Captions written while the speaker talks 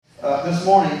This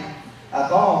morning,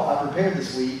 I prepared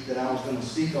this week that I was going to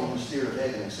speak on the spirit of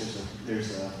heaviness.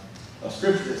 There's a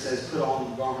scripture that says, put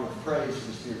on the garment of praise for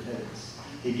the spirit of heaviness.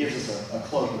 He gives us a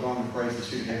cloak, the garment of praise for the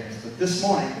spirit of heaviness. But this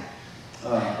morning,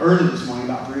 early this morning,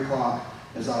 about 3 o'clock,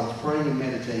 as I was praying and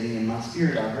meditating, in my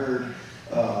spirit I heard,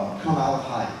 come out of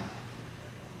hiding.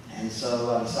 And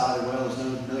so I decided, well,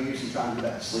 there's no use in trying to go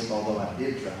back to sleep, although I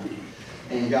did try.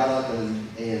 And got up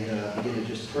and began to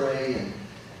just pray.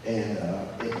 And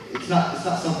it's not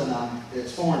something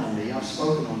that's foreign to me. I've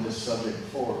spoken on this subject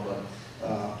before,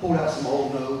 but pulled out some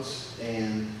old notes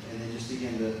and then just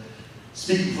began to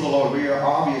speak before the Lord. We are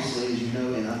obviously, as you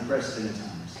know, in unprecedented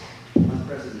times.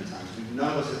 Unprecedented times.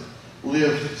 None of us have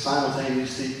lived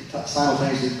simultaneously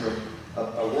through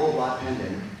a worldwide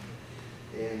pandemic.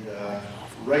 And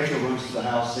Rachel runs to the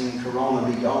house singing Corona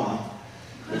Be Gone,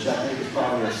 which I think is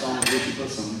probably a song that we should put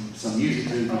some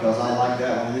music to, because I like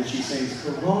that one. And then she sings,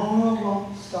 Corona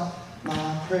won't stop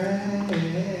my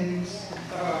praise.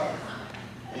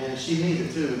 And she means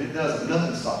it too, and it doesn't.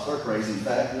 Nothing stops her praising. In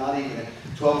fact, not even at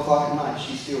 12 o'clock at night,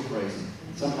 she's still praising.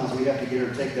 Sometimes we have to get her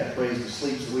to take that praise to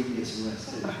sleep so we can get some rest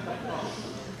too.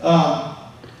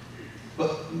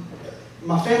 But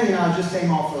my family and I just came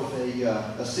off of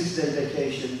a 6-day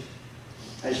vacation.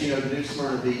 As you know, New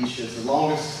Smyrna Beach is the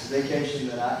longest vacation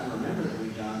that I can remember that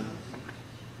we've done,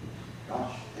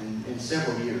 in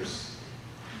several years.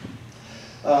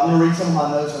 I'm going to read some of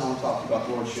my notes and I want to talk to you about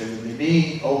the Lord sharing with me.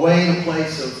 Being away in a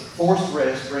place of forced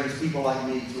rest brings people like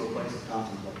me to a place of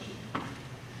contemplation.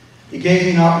 It gave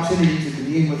me an opportunity to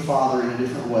commune with Father in a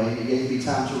different way. It gave me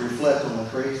time to reflect on the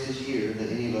craziest year that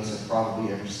any of us have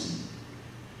probably ever seen.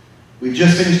 We've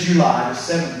just finished July, the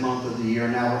 7th month of the year,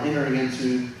 and now we're entering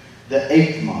into the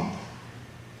 8th month.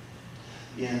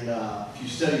 And if you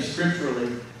study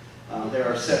scripturally, there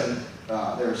are seven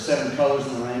colors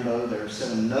in the rainbow. There are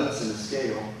 7 notes in a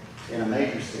scale, in a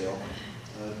major scale.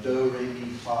 Do, re, mi,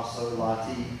 fa, sol, la,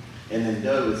 ti. And then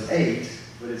do is 8,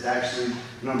 but it's actually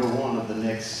number 1 of the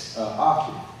next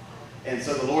octave. And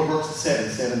so the Lord works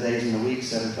at 7 days in the week,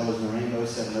 7 colors in the rainbow,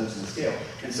 7 notes in the scale.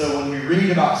 And so when we read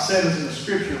about 7s in the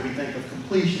scripture, we think of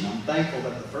completion. I'm thankful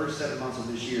that the first 7 months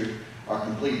of this year are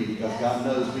completed, because God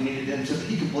knows we needed them to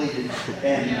be completed.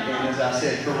 And as I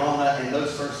said, Corona and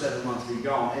those first 7 months be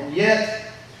gone. And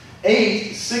yet,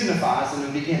 8 signifies a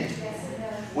new beginning.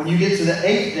 When you get to the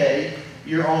 8th day,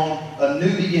 you're on a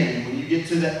new beginning. When you get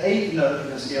to the 8th note in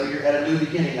the scale, you're at a new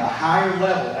beginning, a higher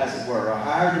level, as it were, a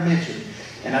higher dimension.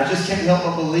 And I just can't help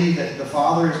but believe that the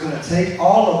Father is going to take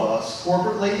all of us,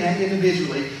 corporately and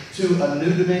individually, to a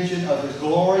new dimension of His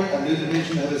glory, a new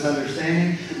dimension of His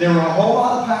understanding. There were a whole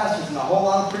lot of pastors and a whole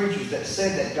lot of preachers that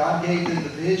said that God gave them the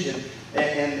vision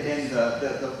and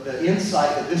the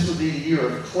insight that this would be the year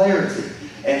of clarity.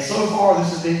 And so far, this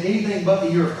has been anything but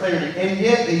the year of clarity. And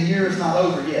yet, the year is not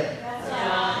over yet.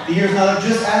 The year is not over.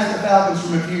 Just ask the Falcons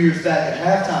from a few years back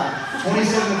at halftime.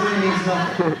 27-3 means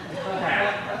nothing.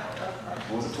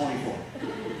 Or was it 24?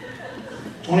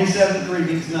 27-3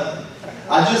 means nothing.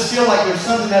 I just feel like there's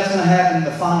something that's going to happen in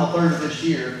the final third of this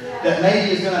year that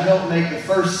maybe is going to help make the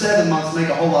first 7 months make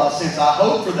a whole lot of sense. I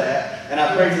hope for that, and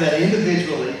I pray for that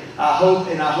individually. I hope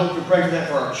to pray for that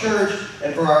for our church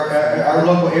and for our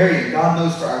local area, and God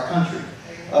knows for our country.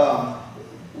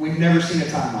 We've never seen a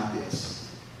time like this.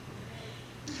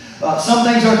 Some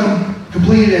things are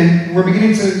completed, and we're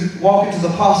beginning to walk into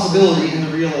the possibility and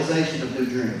the realization of new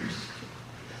dreams.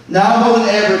 Now more than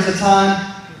ever, it's a time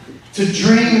to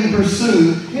dream and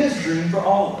pursue His dream for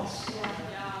all of us.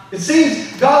 It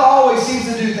seems, God always seems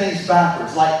to do things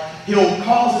backwards. Like He'll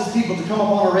cause His people to come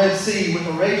upon a Red Sea with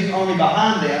a raging army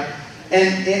behind them.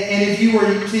 And if you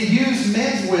were to use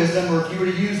men's wisdom, or if you were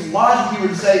to use logic, you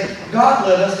would say, God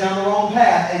led us down the wrong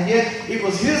path. And yet, it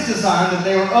was His design that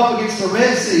they were up against the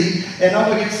Red Sea and up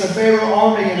against the Pharaoh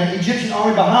army and an Egyptian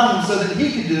army behind them, so that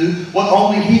He could do what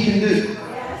only He can do.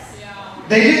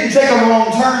 They didn't take a wrong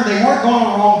turn. They weren't going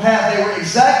on the wrong path. They were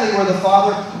exactly where the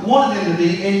Father wanted them to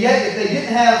be. And yet, if they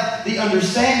didn't have the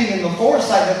understanding and the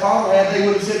foresight that Father had, they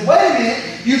would have said, wait a minute,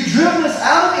 you've driven us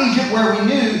out of Egypt where we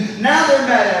knew. Now they're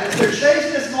mad at us. They're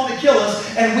chasing us and want to kill us.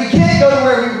 And we can't go to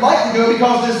where we would like to go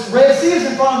because this Red Sea is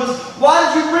in front of us. Why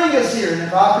did you bring us here? And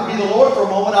if I could be the Lord for a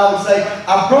moment, I would say,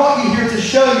 I brought you here to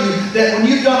show you that when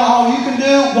you've done all you can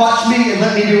do, watch me and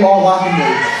let me do all I can do.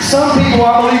 Some people,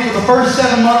 I believe, for the first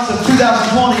 7 months of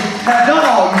 2020 have done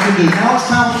all you can do. Now it's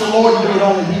time for the Lord to do what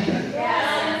only He can do.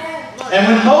 And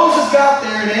when Moses got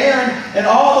there, and Aaron and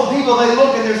all the people, they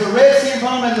look and there's a Red Sea in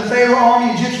front of them and the Pharaoh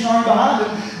army, Egyptian army behind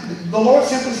them, the Lord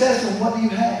simply says to them, what do you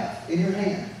have in your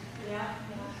hand?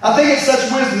 I think it's such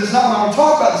wisdom. It's not what I want to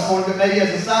talk about this morning, but maybe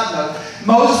as a side note.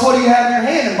 Moses, what do you have in your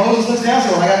hand? And Moses looks down and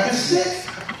says, well, I got this stick.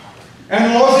 And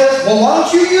the Lord says, well, why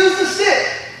don't you use the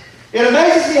stick? It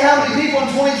amazes me how many people in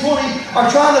 2020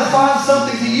 are trying to find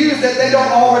something to use that they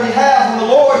don't already have, when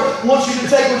the Lord wants you to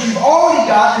take what you've already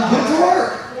got and put it to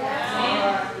work.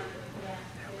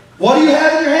 What do you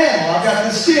have in your hand? Well, I've got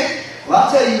this stick. Well, I'll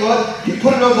tell you what, you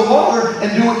put it over the water and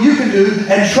do what you can do,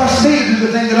 and trust me to do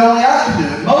the thing that only I can do.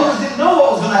 And Moses didn't know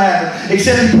what was going to happen,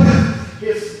 except he put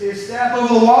his staff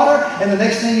over the water, and the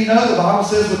next thing you know, the Bible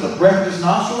says with the breath of his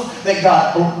nostrils, that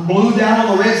God blew down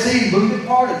on the Red Sea and moved it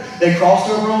parted. They crossed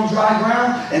over on dry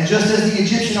ground, and just as the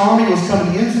Egyptian army was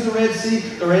coming into the Red Sea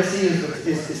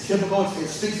is typical. It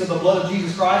speaks of the blood of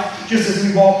Jesus Christ. Just as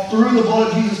we walk through the blood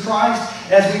of Jesus Christ,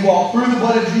 as we walk through the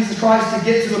blood of Jesus Christ to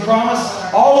get to the promise,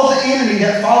 all of the enemy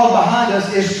that followed behind us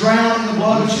is drowned in the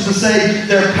blood, which is to say,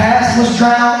 their past was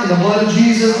drowned in the blood of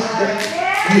Jesus.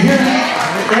 You hear me?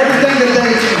 Everything that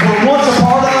they were once a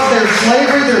part of, their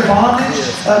slavery, their bondage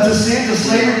to sin, to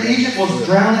slavery to Egypt, was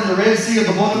drowned in the Red Sea of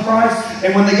the blood of Christ.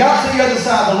 And when they got to the other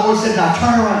side, the Lord said, now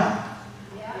turn around.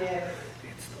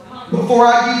 Before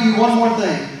I give you one more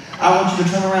thing, I want you to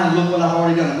turn around and look what I've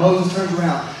already done. And Moses turns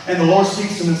around, and the Lord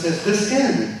speaks to him and says, this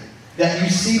enemy that you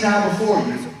see now before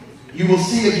you, you will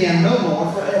see again no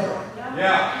more forever.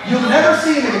 Yeah. You'll never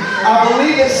see him again. I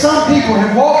believe that some people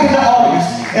have walked into August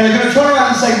and are going to turn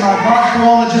around and say, my God,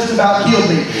 Corona just about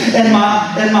killed me. And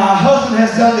my husband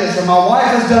has done this, or my wife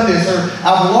has done this, or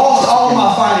I've lost all of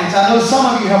my finance. I know some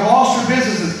of you have lost your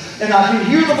businesses. And I can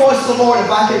hear the voice of the Lord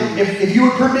if you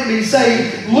would permit me to say,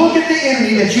 look at the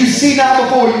enemy that you see now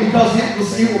before you, because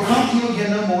it will come to you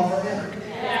again no more forever.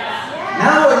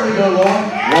 Now where do we go, Lord?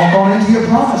 Walk on into your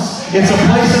promise. It's a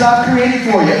place that I've created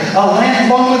for you. A land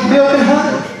flowing with milk and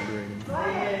honey.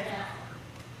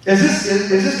 Is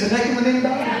this connecting with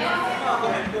anybody?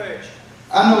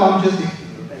 I know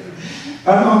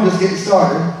I'm just getting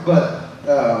started, but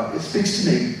it speaks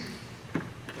to me.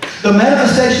 The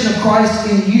manifestation of Christ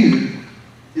in you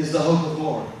is the hope of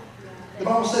glory. The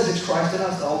Bible says it's Christ in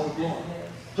us, the hope of glory.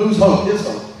 Whose hope? His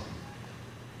hope.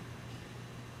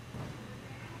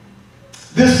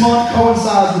 This month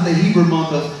coincides with the Hebrew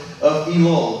month of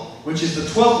Elul, which is the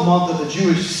 12th month of the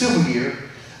Jewish civil year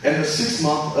and the 6th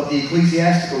month of the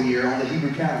ecclesiastical year on the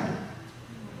Hebrew calendar.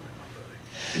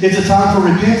 It's a time for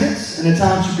repentance and a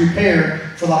time to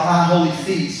prepare for the high holy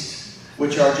feasts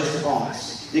which are just upon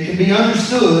us. It can be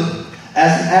understood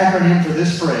as an acronym for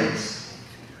this phrase.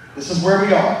 This is where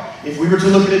we are. If we were to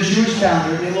look at a Jewish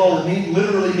calendar, Elul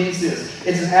literally means this.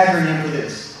 It's an acronym for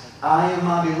this. I am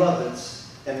my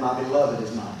beloved's, and my beloved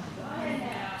is mine.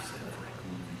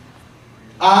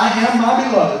 I am my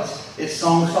beloved's. It's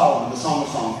Song of Solomon, the Song of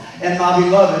Songs. And my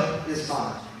beloved is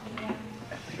mine.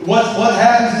 What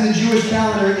happens in the Jewish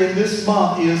calendar in this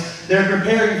month is they're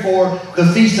preparing for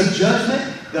the Feast of Judgment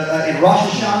in Rosh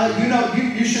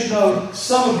Hashanah. You should know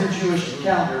some of your Jewish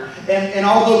calendar. And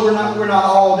although we're not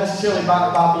all necessarily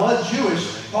by blood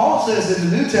Jewish, Paul says in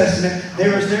the New Testament,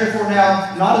 there is therefore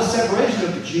now not a separation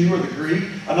of the Jew or the Greek.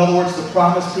 In other words, the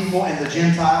promised people and the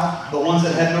Gentile, the ones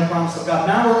that had no promise of God.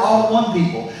 Now we're all one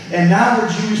people. And now we're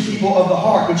Jewish people of the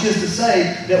heart, which is to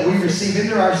say that we receive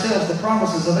into ourselves the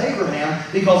promises of Abraham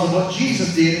because of what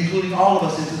Jesus did, including all of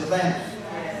us into the family.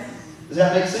 Does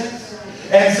that make sense?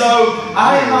 And so,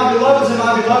 I am my beloved's and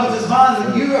my beloved is mine.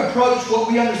 When you approach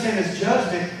what we understand as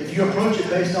judgment, if you approach it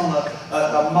based on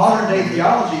a modern day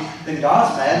theology, then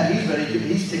God's mad and He's ready.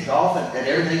 He's ticked off at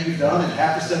everything you've done and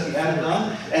half the stuff you haven't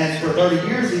done. And for 30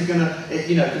 years, He's going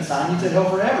to consign you to hell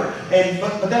forever.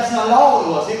 But that's not all it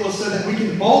was. It was so that we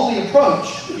can boldly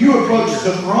approach. You approach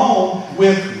the throne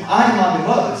with, I am my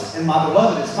beloved's and my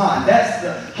beloved is mine. That's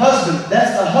the husband.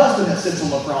 That's the husband that sits on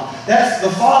the throne. That's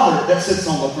the father that sits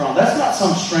on the throne. That's not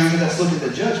some stranger that's looking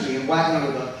to judge me and whack me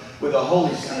with a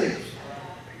holy stick.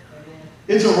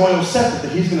 It's a royal scepter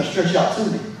that He's going to stretch out to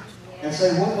me and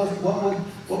say,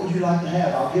 what would you like to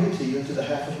have? I'll give it to you into the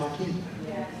half of my kingdom.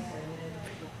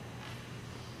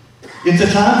 It's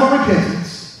a time for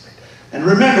repentance. And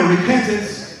remember,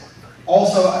 repentance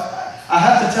also, I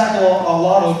have to tackle a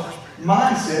lot of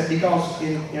mindset because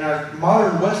in our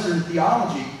modern Western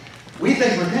theology, we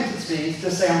think repentance means to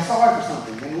say I'm sorry for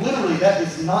something. And literally that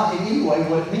is not in any way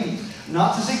what it means.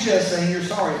 Not to suggest saying you're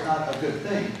sorry is not a good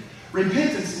thing.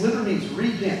 Repentance literally means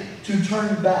repent, to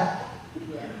turn back.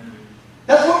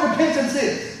 That's what repentance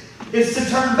is. It's to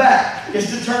turn back. It's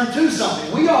to turn to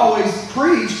something. We always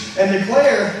preach and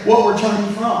declare what we're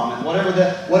turning from. And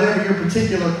whatever your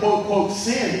particular quote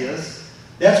sin is,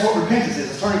 That's what repentance is.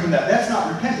 It's turning from that. That's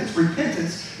not repentance.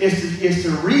 Repentance is to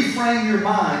reframe your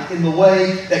mind in the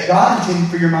way that God intended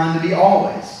for your mind to be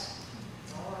always.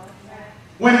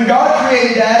 When God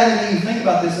created Adam and Eve, think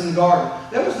about this in the garden,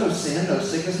 there was no sin, no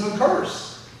sickness, no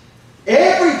curse.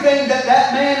 Everything that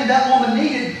man and that woman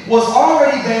needed was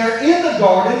already there in the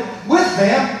garden with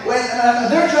them.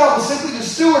 Their job was simply to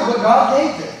steward what God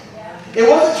gave them. It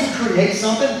wasn't to create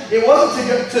something. It wasn't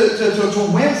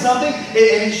to win something.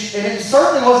 And it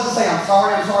certainly wasn't to say, I'm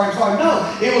sorry.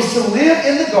 No, it was to live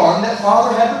in the garden that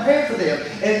Father had prepared for them.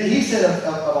 And He said,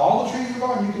 of all the trees of the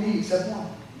garden, you can eat except one.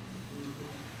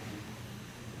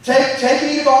 Take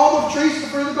and eat of all the trees of the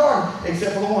fruit of the garden,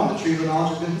 except for the one, the tree of the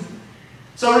knowledge of good and evil.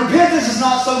 So repentance is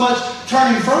not so much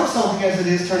turning from something as it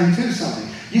is turning to something.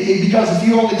 Because if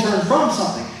you only turn from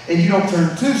something and you don't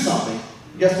turn to something,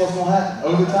 guess what's going to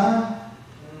happen? Over time,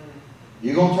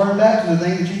 you're going to turn back to the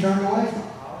thing that you turned away from.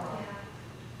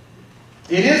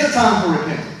 It is a time for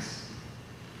repentance.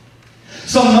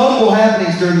 Some notable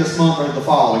happenings during this month are the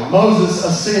following. Moses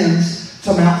ascends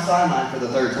to Mount Sinai for the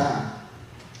third time.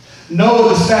 Noah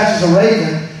dispatches a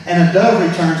raven, and a dove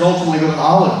returns ultimately with an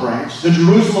olive branch. The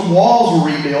Jerusalem walls were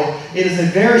rebuilt. It is a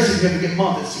very significant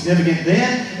month. It's significant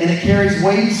then, and it carries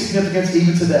weighty significance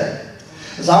even today.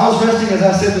 As I was resting, as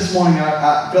I said this morning,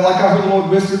 I felt like I heard the Lord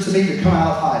whisper to me to come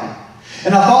out of hiding.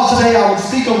 And I thought today I would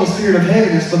speak on the spirit of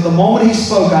heaviness, but the moment He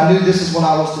spoke, I knew this is what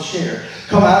I was to share.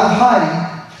 Come out of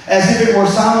hiding as if it were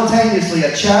simultaneously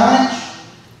a challenge,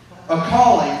 a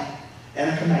calling, and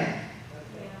a command.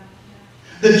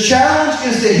 The challenge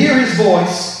is to hear His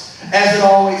voice as it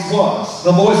always was.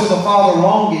 The voice of the Father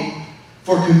longing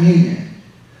for communion.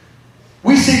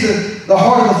 We see the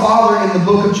heart of the Father in the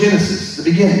book of Genesis, the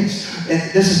beginnings. And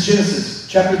this is Genesis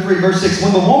chapter 3, verse 6.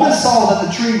 When the woman saw that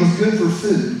the tree was good for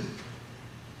food,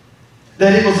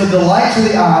 that it was a delight to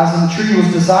the eyes, and the tree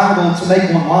was desirable to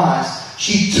make one wise,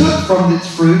 she took from its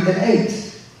fruit and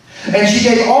ate. And she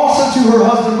gave also to her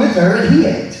husband with her, and he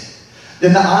ate.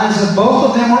 Then the eyes of both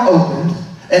of them were opened,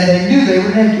 and they knew they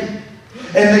were naked.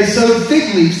 And they sewed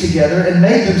fig leaves together and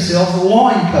made themselves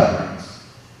loin coverings.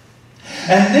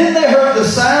 And then they heard the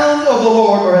sound of the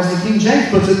Lord, or as the King James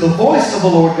puts it, the voice of the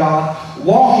Lord God,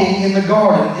 walking in the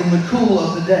garden in the cool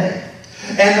of the day.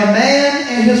 And the man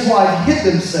and his wife hid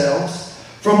themselves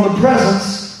from the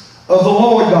presence of the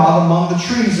Lord God among the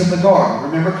trees of the garden.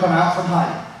 Remember, come out from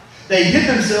hiding. They hid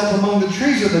themselves among the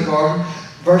trees of the garden.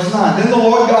 Verse 9. Then the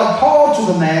Lord God called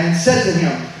to the man and said to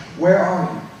him, where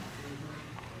are you?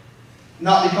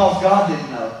 Not because God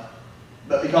didn't know,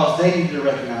 but because they needed to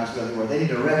recognize where they were. They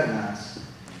needed to recognize.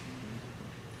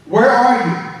 Where are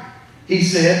you? He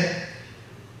said,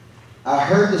 I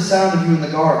heard the sound of you in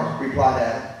the garden, replied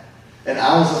Adam, and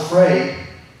I was afraid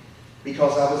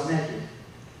because I was naked.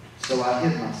 So I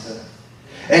hid myself.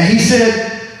 And he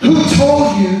said, who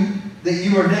told you that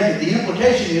you were naked? The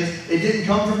implication is, it didn't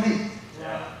come from me.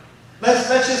 Yeah. Let's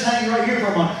just hang right here for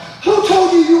a moment. Who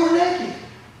told you you were naked?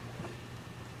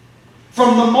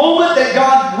 From the moment that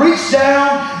God reached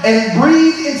down and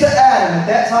breathed into Adam at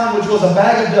that time, which was a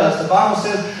bag of dust, the Bible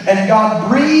says, and God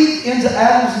breathed into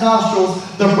Adam's nostrils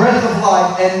the breath of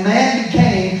life, and man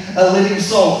became a living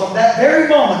soul. From that very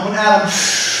moment when Adam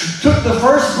took the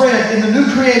first breath in the new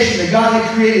creation that God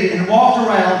had created and walked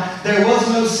around, there was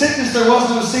no sickness, there was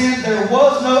no sin, there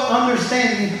was no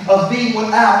understanding of being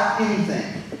without anything.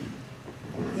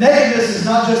 Nakedness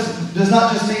does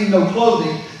not just mean no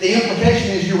clothing. The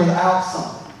implication is you're without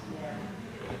something.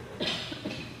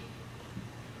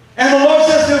 And the Lord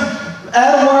says to him,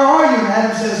 Adam, where are you? And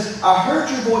Adam says, I heard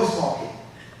your voice walking.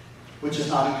 Which is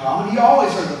not uncommon. He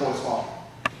always heard the voice walking.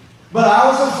 But I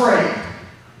was afraid.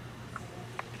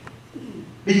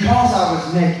 Because I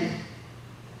was naked.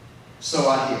 So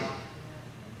I hid.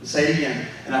 To say it again.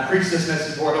 And I preached this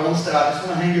message before. I don't want to stop. I just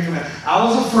want to hang here for a minute. I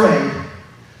was afraid.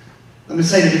 Let me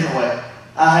say it a different way.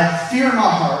 I had fear in my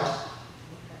heart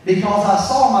because I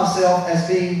saw myself as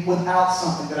being without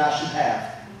something that I should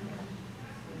have.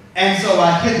 And so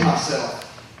I hid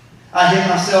myself. I hid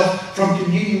myself from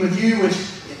communion with you, which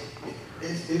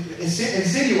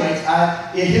insinuates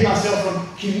I hid myself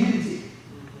from community.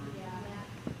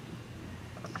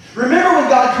 Remember when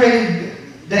God created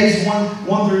days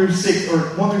 1 through 6, or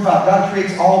 1 through 5, God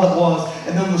creates all that was,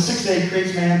 and then on the 6th day He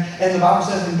creates man, and the Bible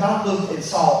says, and God looked and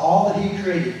saw all that He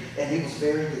created, and it was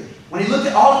very good. When He looked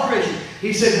at all the creation,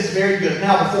 He said it's very good.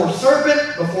 Now before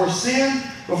serpent, before sin,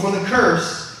 before the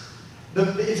curse,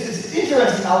 it's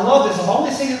interesting, I love this, I've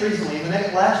only seen it recently, in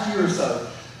the last year or so.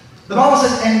 The Bible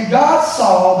says, and God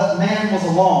saw that man was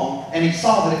alone, and He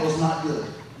saw that it was not good.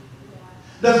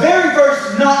 The very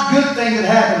first not good thing that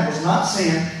happened was not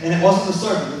sin, and it wasn't the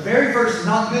serpent. The very first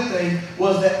not good thing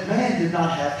was that man did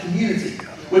not have community.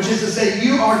 Which is to say,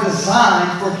 you are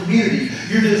designed for community.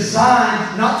 You're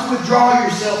designed not to withdraw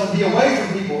yourself and be away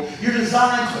from people. You're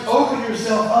designed to open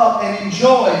yourself up and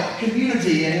enjoy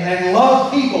community and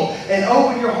love people and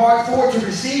open your heart for it to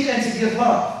receive and to give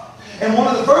love. And one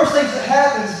of the first things that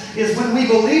happens is when we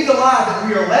believe the lie that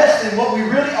we are less than what we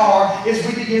really are, is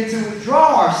we begin to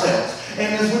withdraw ourselves.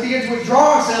 And as we begin to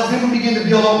withdraw ourselves, then we begin to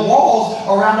build up walls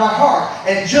around our heart.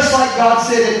 And just like God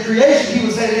said at creation, He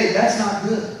would say, hey, that's not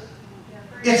good.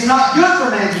 It's not good for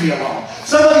man to be alone.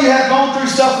 Some of you have gone through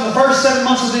stuff in the first 7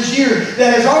 months of this year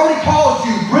that has already caused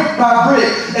you brick by brick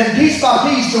and piece by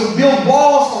piece to build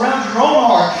walls around your own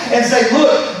heart and say,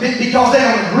 look, because they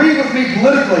don't agree with me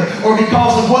politically, or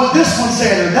because of what this one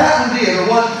said or that one did, or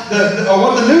what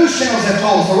the news channels have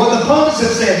told us, or what the pundits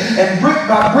have said, and brick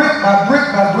by brick by brick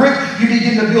by brick, you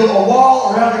begin to build a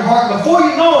wall around your heart. Before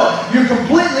you know it, you're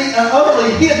completely and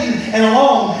utterly hidden and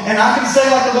alone. And I can say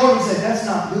like the Lord would say, that's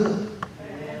not good.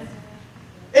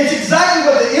 It's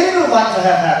exactly what the enemy would like to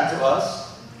have happen to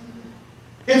us.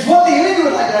 It's what the enemy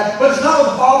would like to have, but it's not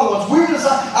what the Father wants. We're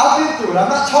designed. I've been through it. I'm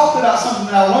not talking about something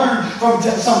that I learned from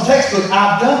some textbook.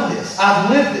 I've done this. I've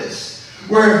lived this.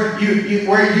 Where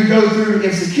you go through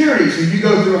insecurities, or you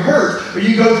go through hurt, or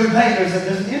you go through pain. There's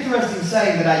an interesting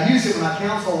saying that I use it when I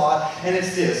counsel a lot, and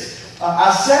it's this. I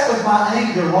sat with my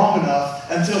anger long enough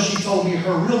until she told me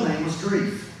her real name was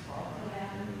grief.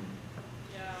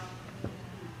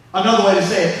 Another way to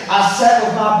say it, I sat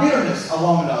with my bitterness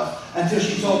long enough until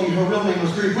she told me her real name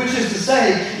was grief. Which is to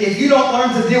say, if you don't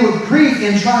learn to deal with grief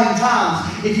in trying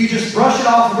times, if you just brush it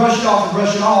off and brush it off and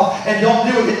brush it off and don't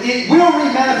deal with it, it will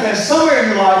remanifest somewhere in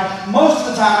your life, most of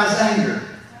the time as anger.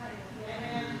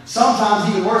 Sometimes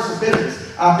even worse as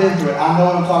bitterness. I've been through it. I know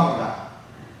what I'm talking about.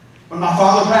 When my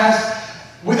father passed,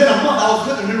 within a month I was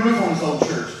putting a new roof on his old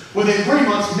church. Within 3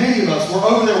 months, many of us were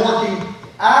over there working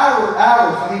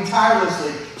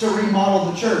tirelessly to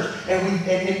remodel the church. And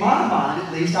in my mind,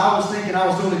 at least, I was thinking I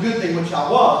was doing a good thing, which I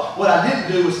was. What I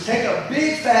didn't do was take a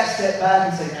big fat step back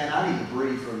and say, man, I need to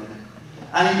breathe for a minute.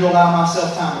 I need to allow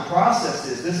myself time to process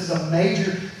this. This is a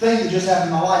major thing that just happened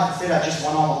in my life. Instead, I just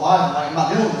went on with life. I'm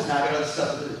not dealing with this now. I got other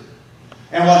stuff to do.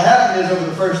 And what happened is, over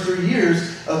the first 3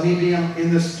 years of me being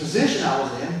in this position I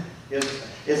was in,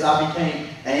 is I became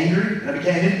angry, and I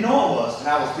didn't know I was. And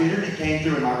I was bitter. It came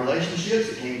through in my relationships.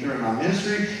 It came through in my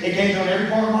ministry. It came through in every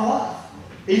part of my life.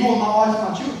 Even with my wife and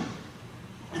my children.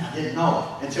 And I didn't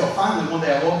know it. Until finally one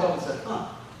day I woke up and said,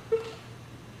 well,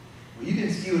 you've been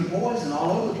skewing poison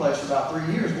all over the place for about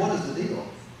 3 years. What is the deal?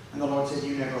 And the Lord said,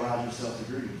 you never allowed yourself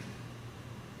to grieve.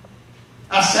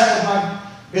 I sat with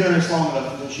my bitterness long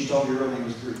enough until she told me her real name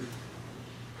was grief.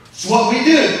 It's what we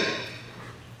do.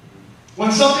 When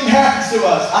something happens to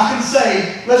us, I can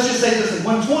say, let's just say this,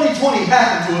 when 2020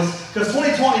 happened to us, because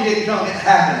 2020 didn't come, it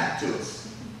happened to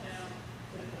us.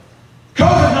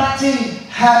 COVID-19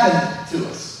 happened to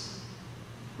us.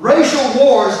 Racial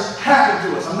wars happened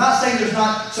to us. I'm not saying there's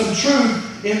not some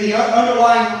truth in the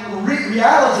underlying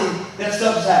reality that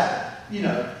stuff's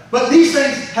happened, But these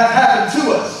things have happened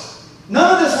to us.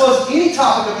 None of this was any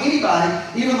topic of anybody,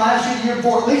 even last year, the year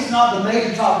before, at least not the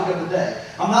major topic of the day.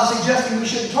 I'm not suggesting we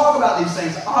shouldn't talk about these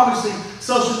things. Obviously,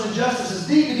 social injustices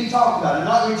need to be talked about. They're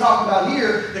not going to be talked about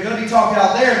here. They're going to be talked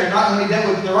out there, and they're not going to be dealt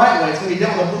with in the right way. It's going to be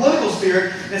dealt with a political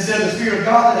spirit instead of the Spirit of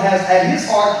God that has at His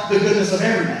heart the goodness of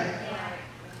every man.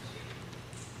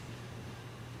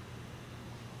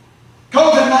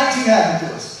 COVID-19 happened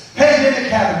to us.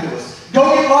 Pandemic happened to us.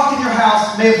 Go get locked in your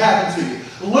house may have happened to you.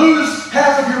 Lose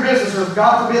half of your business, or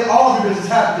God forbid, all of your business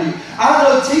happened to you. I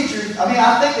know teachers,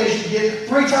 I think they should get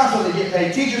 3 times what they get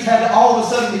paid. Teachers had to all of a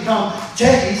sudden become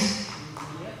techies.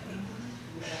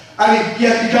 You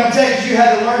had to become techies. You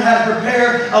had to learn how to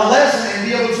prepare a lesson and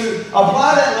be able to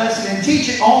apply that lesson and teach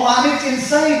it online. It's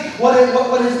insane what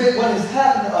has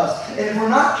happened to us. And if we're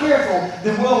not careful,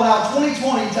 then we'll allow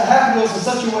 2020 to happen to us in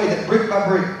such a way that brick by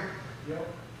brick,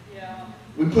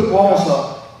 we put walls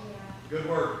up. Good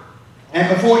work. And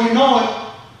before you know it,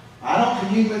 I don't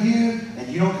commune with you, and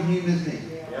you don't commune with me.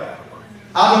 Yeah.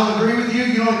 I don't agree with you,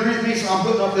 you don't agree with me, so I'm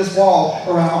putting up this wall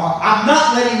around my heart. I'm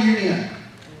not letting you in.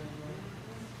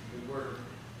 Good work.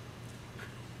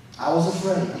 I was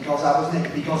afraid because I was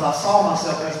naked, because I saw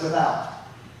myself as without.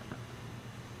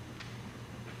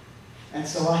 And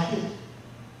so I hid.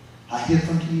 I hid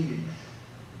from communion.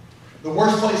 The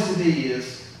worst place to be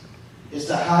is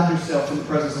to hide yourself from the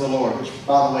presence of the Lord, which,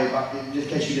 by the way, just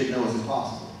in case you didn't know, is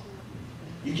impossible.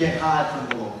 You can't hide from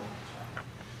the Lord.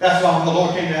 That's why when the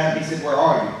Lord came to Adam, He said, where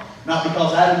are you? Not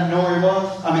because Adam didn't know where he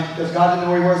was. Because God didn't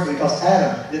know where he was, but because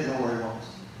Adam didn't know where he was.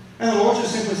 And the Lord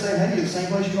just simply saying, hey, you're the same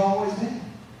place you've always been.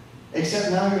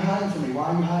 Except now you're hiding from me. Why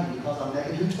are you hiding? Because I'm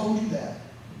naked. Who told you that?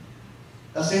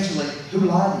 Essentially, who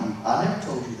lied to you? I never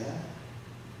told you that.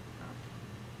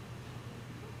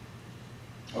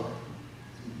 Okay.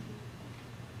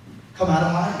 Come out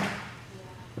of hiding.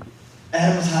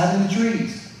 Adam was hiding in the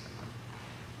trees.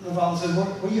 The Father said,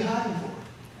 what are you hiding for?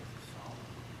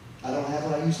 I don't have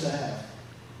what I used to have.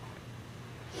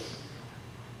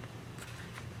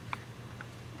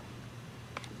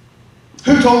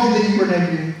 Who told you that you were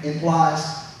naked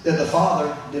implies that the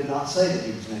Father did not say that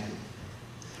he was naked.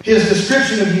 His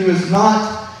description of you is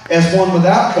not as one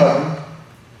without covering,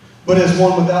 but as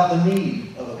one without the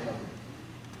need of a covering.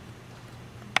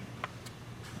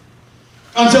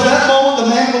 Until that moment, the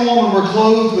man and the woman were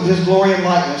clothed with his glory and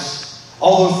likeness.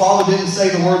 Although Father didn't say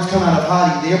the words come out of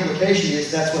hiding, the implication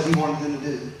is that's what he wanted them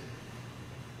to do.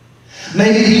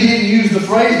 Maybe he didn't use the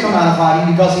phrase come out of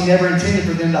hiding because he never intended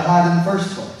for them to hide in the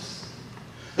first place.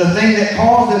 The thing that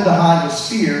caused them to hide was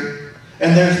fear,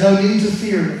 and there's no need to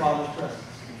fear in the Father's presence.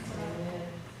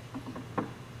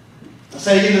 I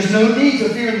say again, there's no need to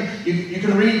fear. You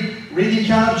can read the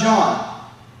account of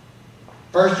John.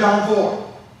 1 John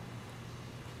 4.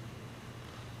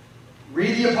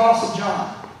 Read the Apostle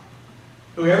John,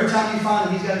 who every time you find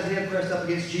him, he's got his head pressed up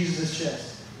against Jesus'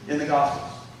 chest in the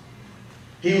Gospels.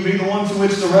 He would be the one to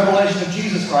which the revelation of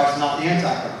Jesus Christ, not the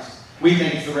Antichrist. We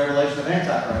think it's the revelation of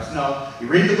Antichrist. No, you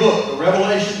read the book, the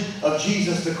revelation of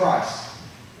Jesus the Christ.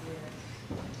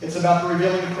 It's about the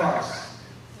revealing of Christ.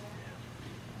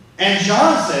 And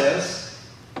John says,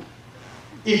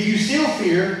 if you still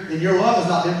fear, then your love has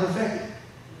not been perfected.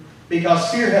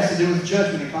 Because fear has to do with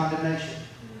judgment and condemnation.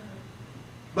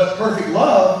 But perfect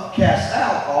love casts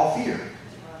out all fear.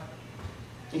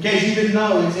 In case you didn't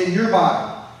know, it's in your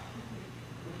Bible.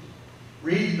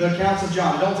 Read the accounts of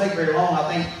John. It don't take very long.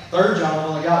 I think 3 John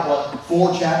only got,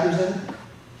 4 chapters in it?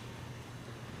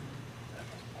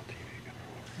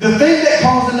 The thing that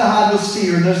caused them to hide was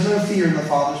fear, and there's no fear in the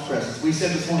Father's presence. We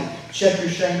said this morning, check your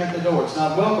shame at the door. It's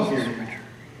not welcome here anymore.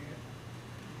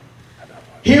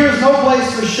 Here is no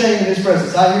place for shame in His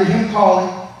presence. I hear Him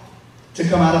calling to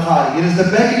come out of hiding. It is the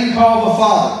beckoning call of a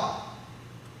Father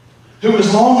who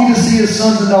is longing to see His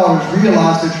sons and daughters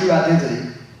realize their true identity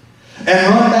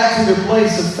and run back to their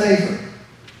place of favor.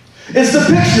 It's the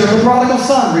picture of the prodigal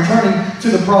son returning to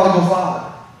the prodigal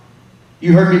father.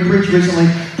 You heard me preach recently,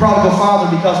 prodigal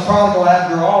father, because prodigal,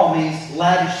 after all, means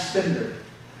lavish spender.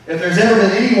 If there's ever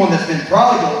been anyone that's been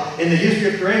prodigal in the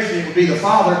history of creation, it would be the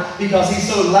Father, because He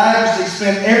so lavishly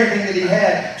spent everything that He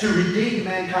had to redeem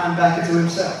mankind back into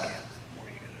Himself.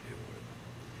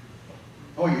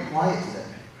 Oh, you're quiet today.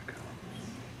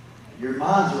 Your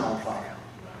minds are on fire.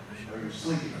 Or you're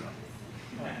sleeping.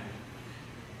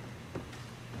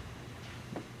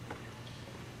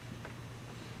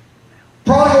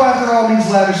 Prodigal, after all, means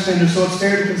lavish spender, so it's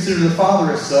fair to consider the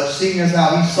Father as such, seeing as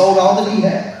how He sold all that He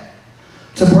had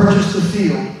to purchase the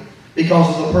field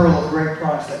because of the pearl of great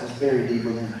price that was buried deep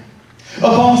within Him.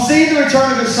 Upon seeing the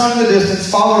return of His Son in the distance,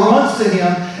 Father runs to Him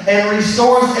and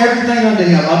restores everything unto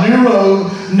Him. A new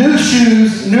robe, new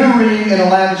shoes, new ring, and a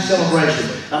lavish celebration.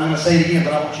 I'm going to say it again,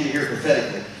 but I want you to hear it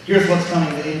prophetically. Here's what's coming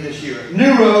at the end of this year.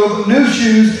 New robe, new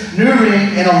shoes, new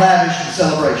ring, and a lavish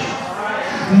celebration.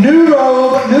 New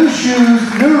robe, new shoes,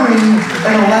 new ring,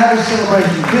 and a lavish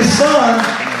celebration. His Son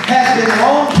has been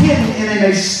long hidden in a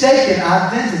mistaken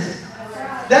identity.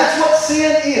 That's what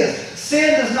sin is.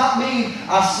 Sin does not mean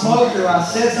I smoked or I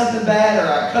said something bad or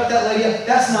I cut that lady up.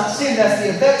 That's not sin. That's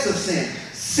the effects of sin.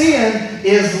 Sin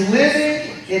is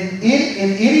living in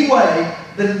any way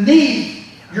beneath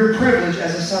your privilege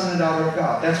as a son and daughter of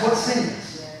God. That's what sin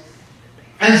is.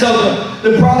 And so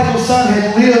the prodigal son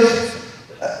had lived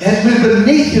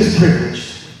beneath his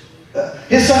privilege.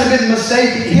 His son had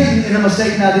been hidden in a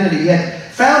mistaken identity. He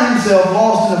had found himself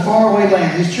lost in a faraway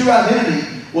land. His true identity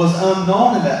was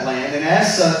unknown in that land, and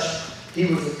as such, he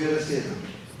was the goodest hidden.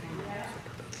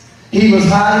 He was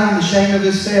hiding in the shame of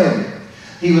his failure.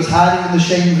 He was hiding in the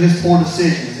shame of his poor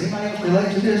decisions. Anybody else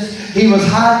relate to this? He was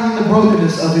hiding in the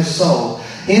brokenness of his soul.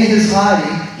 In his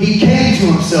hiding, he came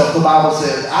to himself, the Bible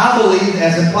says. I believe,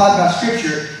 as implied by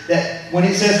Scripture, that when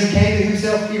it says he came to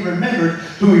himself, he remembered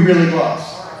who he really was.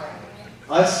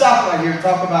 Let's stop right here and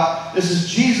talk about, this is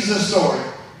Jesus' story.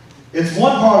 It's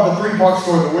one part of a 3-part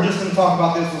story, but we're just going to talk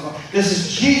about this one. This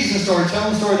is Jesus' story,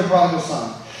 telling the story of the prodigal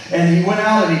son. And he went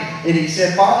out and he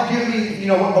said, Father, give me,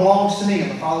 what belongs to me.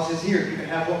 And the Father says, here, you can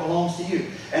have what belongs to you.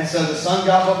 And so the son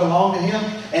got what belonged to him,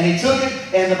 and he took it,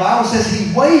 and the Bible says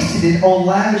he wasted it on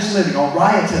lavish living, on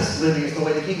riotous living is the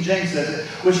way the King James says it,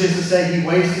 which is to say he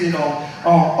wasted it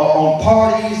on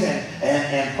parties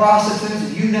and prostitutes,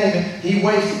 and you name it, he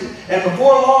wasted it. And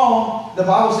before long, the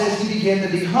Bible says he began to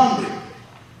be hungry.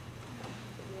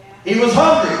 He was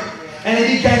hungry. And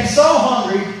he became so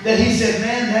hungry that he said,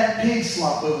 man, that pig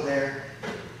slop over there,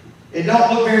 it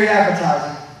don't look very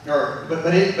appetizing.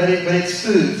 But it's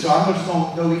food, so I'm just going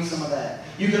to go eat some of that.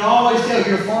 You can always tell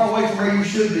you're far away from where you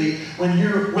should be when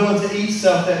you're willing to eat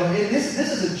stuff that way. This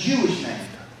is a Jewish man.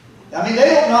 I mean, they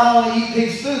don't not only eat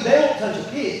pig's food, they don't touch a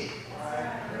pig.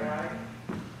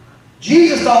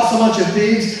 Jesus thought so much of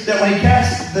pigs that when he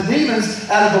cast the demons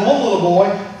out of the one little boy,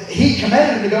 he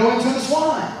commanded him to go into the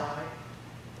swine.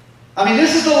 I mean,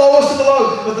 this is the lowest of the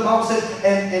low. But the Bible says,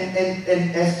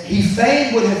 and as he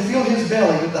fain would have filled his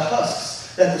belly with the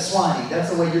husks that the swine eat. That's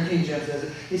the way your King James says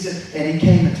it. He said, and he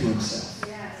came into himself.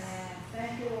 Yes.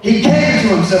 Thank you, Lord. He came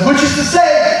into himself, which is to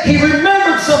say, he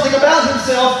remembered something about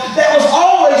himself that was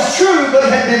always true, but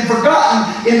had been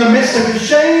forgotten in the midst of his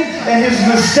shame and his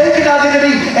mistaken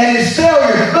identity and his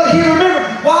failure. But he remembered.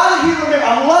 Why did he remember?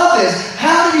 I love this.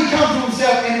 How did he come to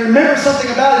himself and remember something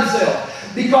about himself?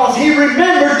 Because he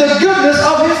remembered the goodness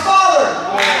of his Father.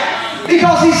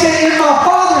 Because he said, in my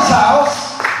Father's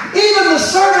house, even the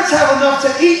servants have enough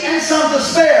to eat and some to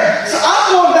spare. So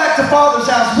I'm going back to Father's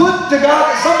house. Would to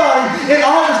God that somebody in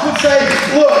office would say,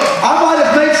 look, I might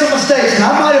have made some mistakes, and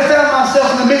I might have found myself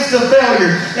in the midst of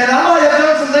failure, and I might have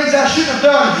done some things I shouldn't have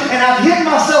done, and I've hidden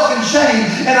myself in shame,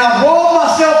 and I've walled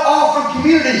myself off from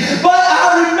community. But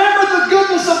I remember the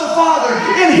goodness of the Father.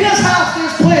 In His house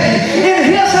there's plenty. In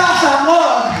His house I'm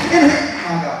loved.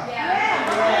 My God.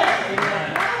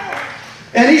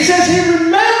 And he says he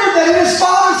remembered that in his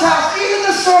Father's house, even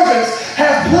the servants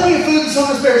have plenty of food and some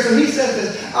to spare. So he says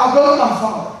this, I'll go to my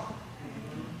Father.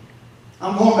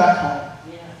 I'm going back home.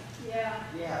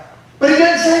 Yeah. But he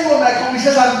doesn't say going back home. He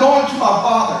says, I'm going to my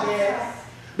Father. Yes.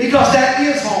 Because that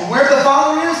is home. Where the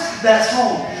Father is, that's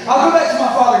home. I'll go back to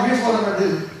my Father. Here's what I'm going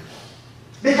to do.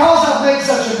 Because I've made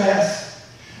such a mess,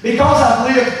 because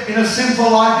I've lived in a sinful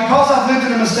life, because I've lived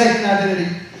in a mistaken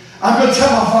identity, I'm going to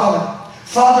tell my Father,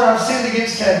 Father, I've sinned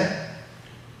against heaven.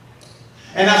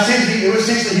 And I've sinned against you.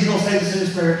 Essentially, he's going to say this in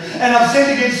his prayer. And I've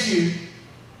sinned against you.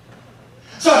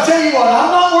 So I tell you what, I'm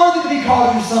not worthy to be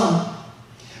called your son.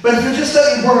 But if you'll just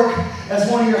let me work as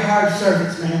one of your hired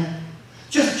servants, man,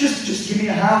 just give me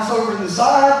a house over to the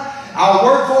side. I'll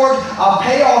work for it. I'll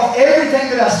pay off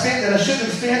everything that I spent that I shouldn't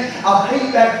have spent. I'll pay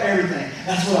you back for everything.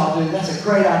 That's what I'll do. That's a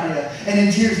great idea. And in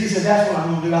tears, he said, that's what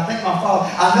I'm going to do. I thank my Father.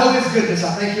 I know His goodness.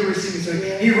 I think He'll receive me. So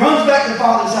he runs back to the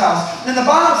Father's house. And the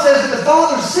Bible says that the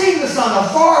Father seeing the Son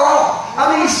afar off.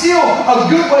 I mean, he's still a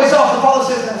good ways off. The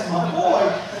Father says, that's my boy.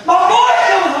 My boy's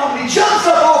coming home. And he jumps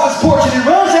up off his porch and he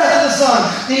runs after the Son.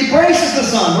 He embraces the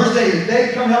Son. Where's David?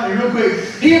 David, come help me real quick.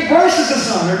 He embraces the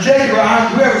Son. Or Jacob, or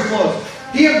whoever's close.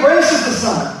 He embraces the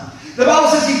Son. The Bible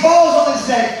says he falls on his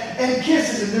neck and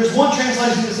kisses him. There's one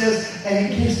translation that says,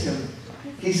 and he kissed him.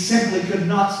 He simply could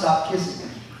not stop kissing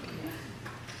him.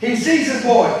 He sees his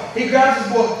boy. He grabs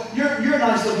his boy. You're a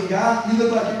nice looking guy. You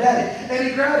look like your daddy. And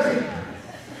he grabs him.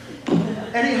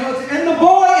 And he hugs him. And the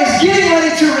boy is getting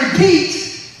ready to repeat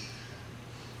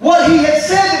what he had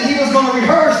said that he was going to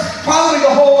rehearse probably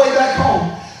the whole way back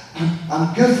home.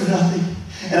 I'm good for nothing.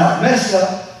 And I've messed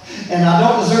up. And I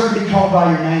don't deserve to be called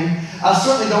by your name. I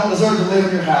certainly don't deserve to live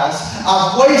in your house.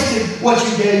 I've wasted what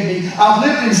you gave me. I've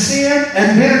lived in sin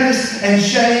and bitterness and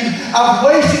shame. I've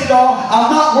wasted it all.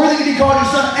 I'm not worthy to be called your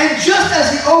son. And just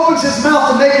as he opens his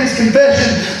mouth to make his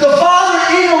confession, the Father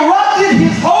interrupted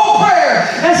his whole prayer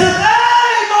and said,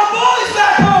 hey, my boy's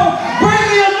back home. Bring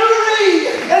me a new ring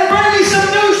and bring me some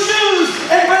new shoes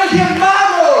and bring him my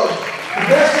robe.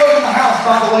 The best robe in the house,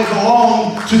 by the way,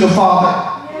 belonged to the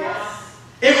Father.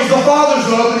 It was the Father's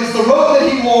robe, and it's the robe that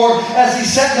he wore as he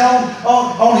sat down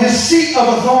on his seat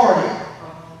of authority.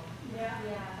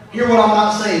 Hear what I'm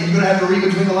not saying. You're going to have to read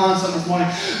between the lines some this morning.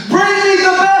 Bring me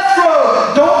the best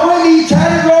robe. Don't bring me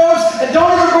tattered robes, and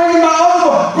don't even bring me my other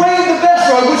robe. Bring me the best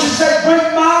robe, which is say, bring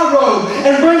my robe,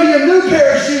 and bring me a new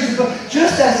pair of shoes. But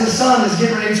just as the Son is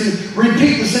getting ready to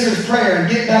repeat the sinner's prayer and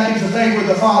get back into favor with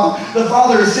the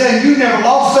Father is saying, you never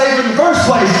lost favor in the first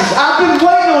place. I've been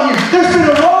waiting on you. There's been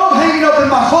a robe hanging up in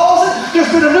my closet.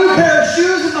 There's been a new pair of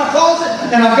shoes in my closet,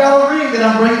 and I've got a ring that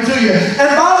I'm bringing to you. And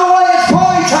by the way, it's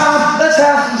party time. Let's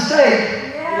have some steak.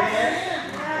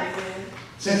 Yes.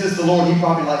 Since it's the Lord, He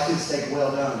probably likes His steak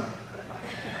well done.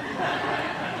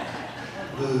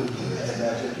 Boo, boo, that's a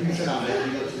bad joke. You can sit down there.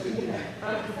 You look too good.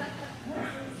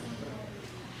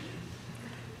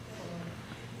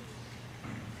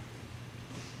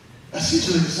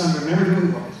 Essentially, the son remembered who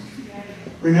he was.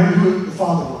 Remember who the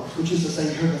Father was, which is to say,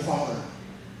 he heard the Father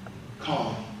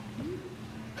calling.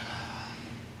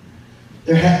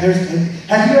 Have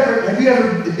you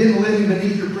ever been living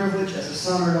beneath your privilege as a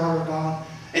son or daughter of God?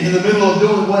 And in the middle of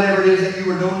doing whatever it is that you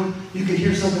were doing, you could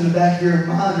hear something in the back of your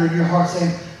mind or in your heart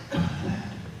saying, "Come on, Dad.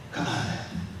 Come on, Dad.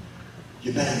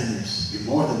 You're better than this. You're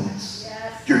more than this.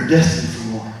 Yes. You're destined for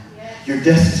more. Yes. You're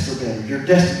destined for better. You're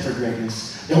destined for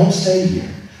greatness. Don't stay here.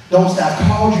 Don't stay. I've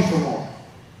called you for more."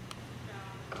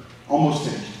 Almost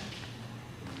finished.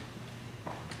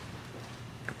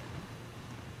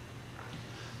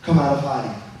 Come out of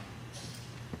hiding.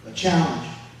 A challenge.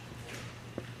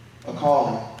 A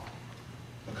calling.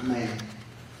 A command.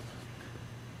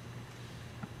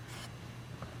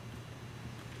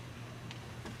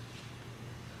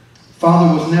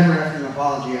 Father was never after an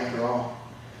apology after all.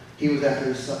 He was after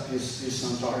his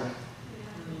son's heart.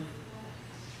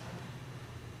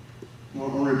 I'm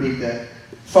going to repeat that.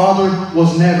 Father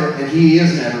was never, and he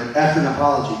is never, after an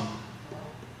apology.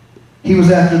 He was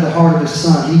after the heart of his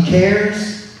son. He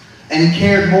cares, and he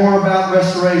cared more about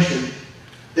restoration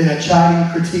than a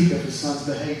chiding critique of his son's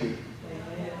behavior.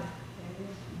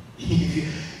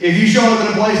 If you show up in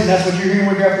a place and that's what you're hearing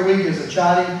week after week is a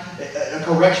chiding, a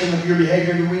correction of your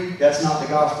behavior every week, that's not the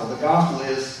gospel. The gospel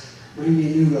is, bring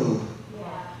me a new robe.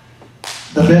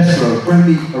 The best robe. Bring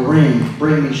me a ring.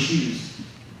 Bring me shoes.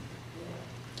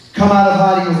 Come out of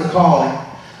hiding was a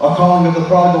calling of the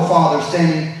prodigal father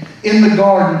standing in the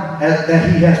garden that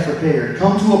he has prepared.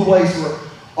 Come to a place where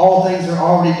all things are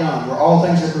already done, where all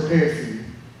things are prepared for you.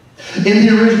 In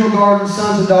the original garden,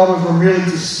 sons and daughters were merely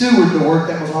to steward the work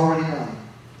that was already done.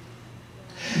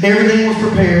 Everything was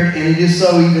prepared, and it is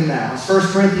so even now. As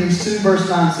 1 Corinthians 2 verse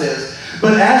 9 says,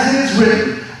 "But as it is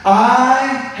written,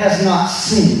 eye has not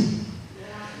seen,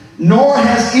 nor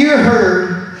has ear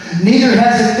heard, neither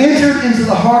has it entered into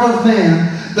the heart of man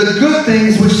the good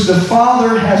things which the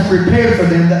Father has prepared for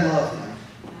them that love Him."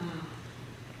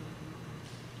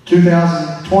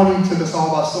 2020 took us all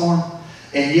by storm.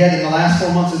 And yet in the last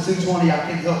 4 months of 2020, I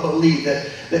can't help but believe that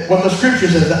what the Scripture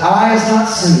says, that eye has not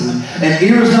seen, and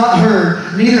ear has not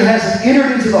heard, neither has it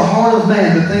entered into the heart of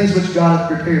man the things which God hath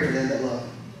prepared for them that love Him.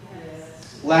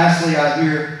 Yes. Lastly, I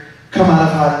hear, come out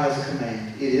of hiding as a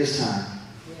command. It is time.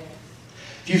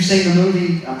 If you've seen the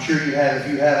movie, I'm sure you have. If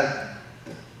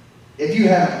you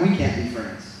haven't, we can't be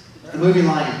friends. The movie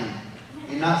Lion King.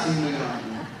 You've not seen the movie Lion King.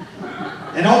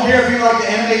 And don't care if you like the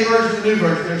animated version or the new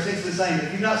version, they're essentially the same.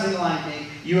 If you've not seen the Lion King,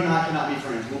 you and I cannot be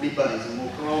friends. We'll be buddies and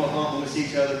we'll roll a hump when we see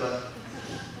each other, but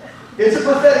it's a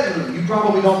prophetic movie. You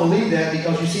probably don't believe that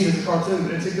because you see it as a cartoon,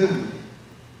 but it's a good movie.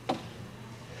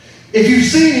 If you've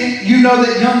seen it, you know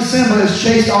that young Simba is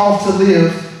chased off to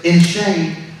live in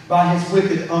shame by his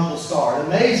wicked uncle Scar. It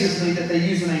amazes me that they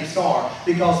use the name Scar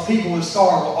because people with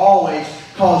Scar will always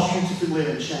cause you to live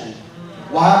in shame.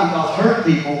 Why? Because hurt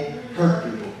people hurt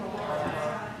people.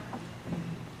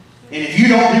 And if you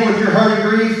don't deal with your hurt and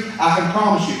grief, I can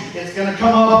promise you, it's going to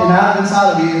come up and out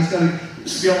inside of you, and it's going to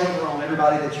spill over on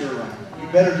everybody that you're around. You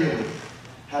better deal with it.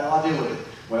 How do I deal with it?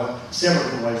 Well, several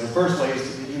different ways. The first way is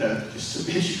to, just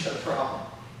submit you to the problem.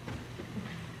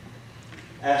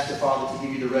 Ask the Father to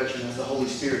give you direction as the Holy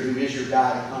Spirit, who is your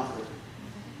guide and comforter.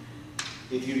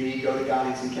 If you need, go to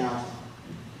guidance and counsel.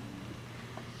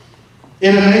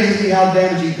 It amazes me how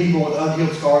damaging people with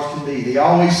unhealed scars can be. They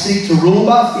always seek to rule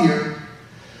by fear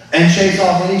and chase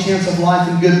off any chance of life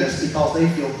and goodness because they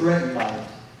feel threatened by it.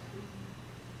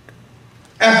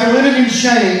 After living in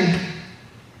shame,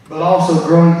 but also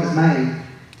growing his mane,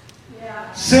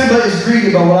 Simba is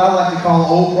greeted by what I like to call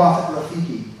old prophet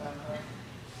Rafiki.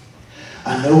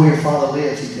 I know where your father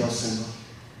lives, he tells Simba.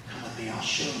 Come with me, I'll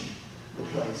show you the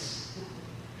place.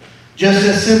 Just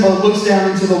as Simba looks down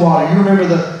into the water, you remember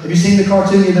have you seen the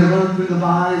cartoon? They're running through the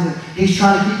vines, and he's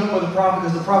trying to keep up with the prophet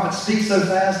because the prophet speaks so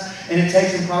fast, and it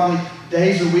takes him probably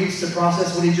days or weeks to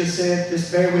process what he just said.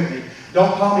 Just bear with me.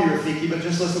 Don't call me Rafiki, but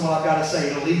just listen to what I've got to say.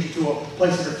 It'll lead you to a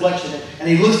place of reflection. And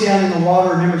he looks down in the water.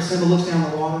 Remember, Simba looks down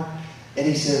in the water, and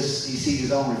he says he sees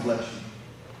his own reflection.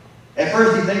 At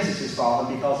first, he thinks it's his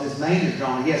father because his mane is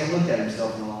drawn. He hasn't looked at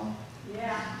himself in a while.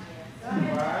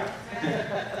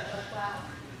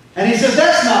 And he says,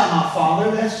 that's not my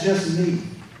father, that's just me.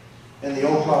 And the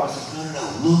old prophet says, no,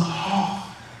 look hard.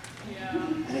 Yeah.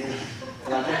 And he goes,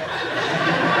 like that.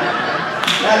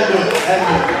 That'll do it.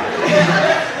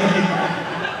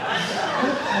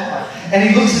 And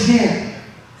he looks again.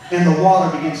 and the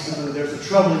water begins to move. There's a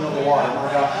troubling of the water,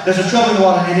 my God. There's a troubling of the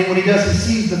water. And then when he does, he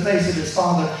sees the face of his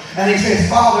father. And he says,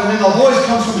 Father, and then the voice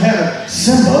comes from heaven,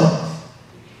 Simba,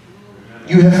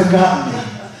 you have forgotten me.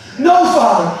 No,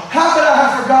 Father, how could I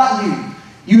have forgotten you?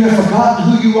 You have forgotten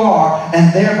who you are,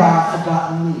 and thereby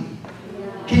forgotten me.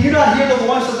 Can you not hear the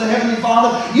voice of the Heavenly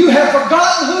Father? You have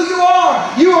forgotten who you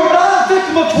are. You are not a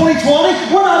victim of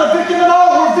 2020. We're not a victim at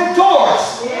all. We're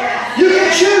victors. Yeah. You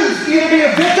can choose either be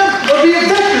a victim or be a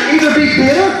victor. Either be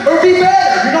bitter or be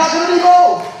better. You're not going to be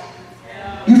both.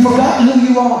 You've forgotten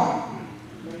who you are.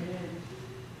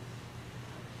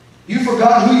 You've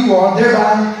forgotten who you are.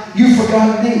 Thereby, you've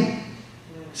forgotten me.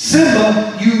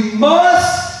 Simba, you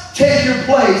must take your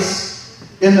place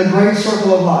in the great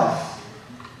circle of life.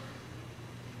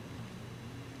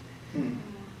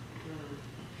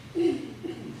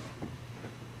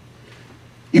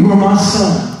 You are my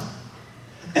son,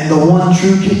 and the one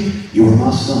true king. You are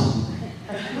my son,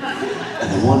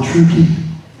 and the one true king.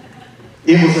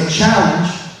 It was a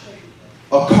challenge,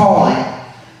 a calling,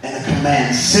 and a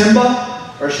command.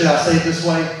 Simba, or should I say it this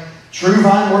way, True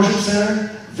Vine Worship Center,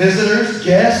 visitors,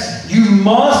 guests, you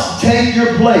must take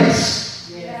your place.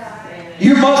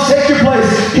 You must take your place.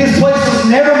 His place was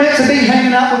never meant to be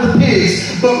hanging out with the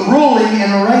pigs, but ruling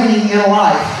and reigning in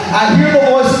life. I hear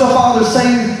the voice of the Father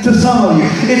saying to some of you,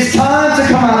 it's time to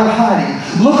come out of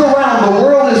hiding. Look around, the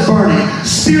world is burning.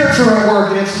 Spirits are at work,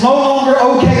 and it's no longer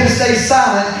okay to stay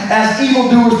silent as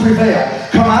evildoers prevail.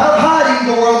 Come out of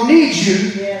hiding, the world needs you.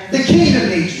 The kingdom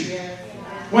needs you.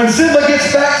 When Simba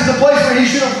gets back to the place where he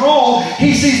should have ruled,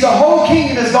 he sees the whole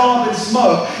kingdom has gone up in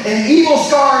smoke. And evil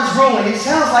Scar is ruling. It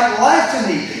sounds like life to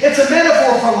me. It's a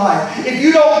metaphor for life. If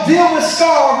you don't deal with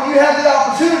Scar when you have the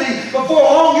opportunity, before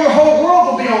long your whole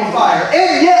world will be on fire.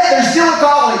 And yet there's still a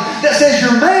calling that says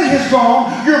your mane has grown,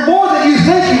 you're more than you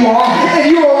think you are, and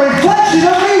you are a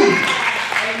reflection of me.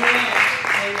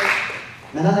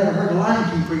 Man, I never heard a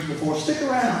Lion King preach before. Stick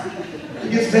around.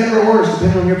 It gets better or worse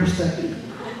depending on your perspective.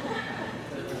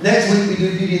 Next week we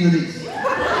do Beauty and the Beast.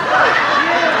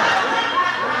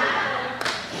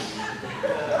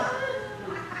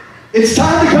 It's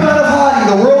time to come out of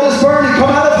hiding. The world is burning. Come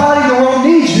out of hiding. The world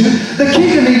needs you. The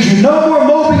kingdom needs you. No more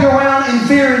moping around in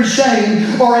fear and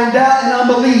shame or in doubt and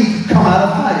unbelief. Come out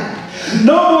of hiding.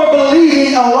 No more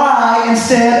believing a lie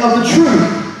instead of the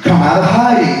truth. Come out of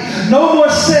hiding. No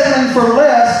more settling for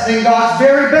less than God's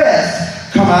very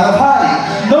best. Come out of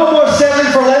hiding. No more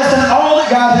settling for less than all that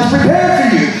God has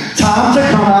prepared for you. Time to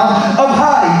come out of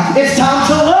hiding. It's time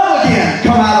to love again.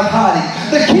 Come out of hiding.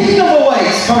 The kingdom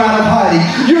awaits. Come out of hiding.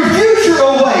 Your future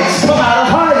awaits. Come out of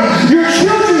hiding. Your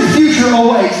children's future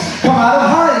awaits. Come out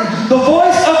of hiding. The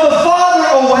voice of the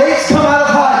Father awaits. Come out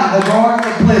of hiding. The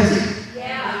garden of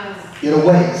plenty. It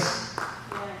awaits.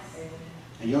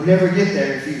 And you'll never get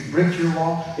there if you've bricked your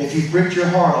wall, if you've bricked your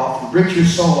heart off, and bricked your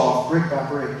soul off brick by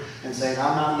brick, and saying,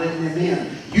 I'm not letting them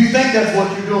in. You think that's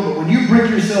what you're doing, but when you brick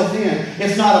yourself in,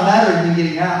 it's not a matter of them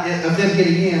getting out, of them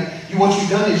getting in. What you've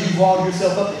done is you've walled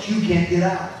yourself up that you can't get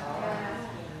out.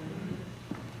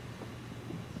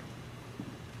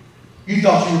 You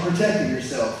thought you were protecting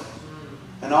yourself.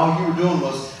 And all you were doing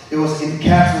was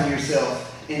encapsulating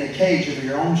yourself in a cage of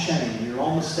your own shame, and your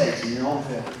own mistakes, and your own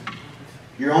failure.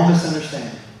 Your own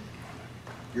misunderstanding.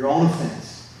 Your own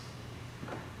offense.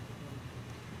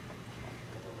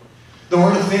 The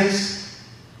word offense,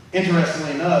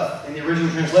 interestingly enough, in the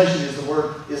original translation is the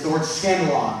word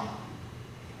scandalon.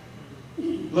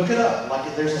 Look it up. Like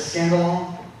if there's a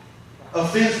scandalon.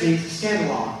 Offense means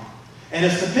scandalon. And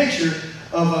it's the picture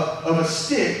of a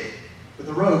stick with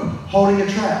a rope holding a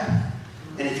trap.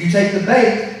 And if you take the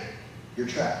bait, you're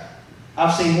trapped.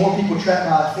 I've seen more people trapped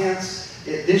by a fence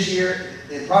this year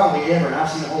than probably ever, and I've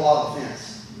seen a whole lot of offense.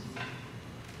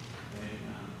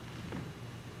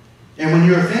 And when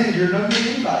you're offended, you're no good to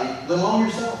anybody, let alone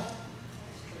yourself.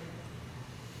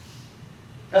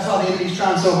 That's why the enemy's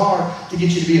trying so hard to get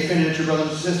you to be offended at your brothers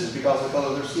and sisters because of the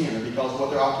color of their skin, or because of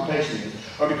what their occupation is,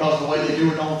 or because of the way they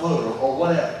do or don't vote, or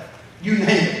whatever. You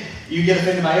name it. You get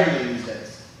offended by everything these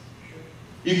days.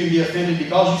 You can be offended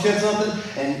because you said something,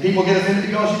 and people get offended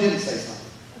because you didn't say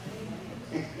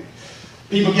something.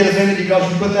 People get offended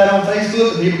because you put that on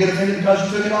Facebook, and people get offended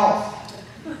because you took it off.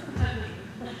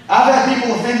 I've had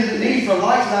people offended at me for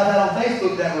likes that I've had on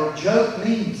Facebook that were joke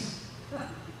memes.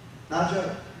 Not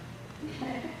joke.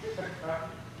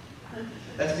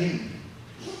 That's me.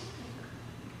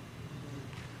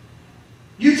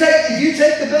 If you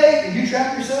take the bait and you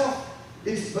trap yourself,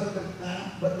 but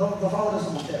the Father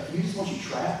doesn't want that. He just wants you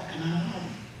trapped. Come out of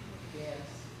hiding.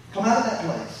 Come out of that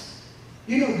place.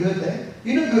 You're no good there.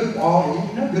 You're no good walled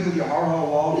in. You're no good with your heart all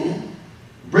walled in.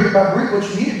 Brick by brick, what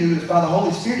you need to do is by the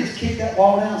Holy Spirit, just kick that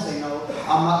wall down and say, no,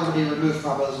 I'm not going to be removed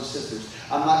from my brothers and sisters.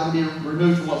 I'm not going to be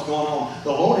removed from what's going on.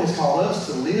 The Lord has called us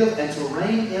to live and to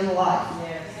reign in life.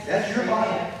 Yes. That's your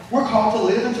Bible. We're called to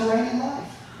live and to reign in life.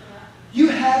 You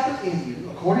have it in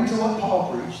you, according to what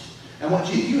Paul preached, and what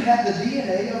Jesus, you have the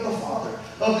DNA of the Father,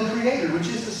 of the Creator, which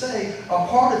is to say, a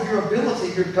part of your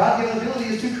ability, your God-given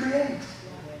ability is to create.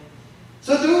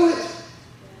 So do it.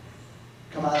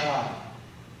 Come out of hiding.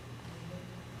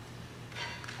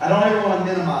 I don't ever want to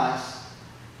minimize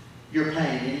your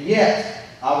pain. And yet,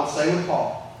 I would say with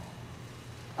Paul,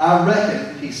 I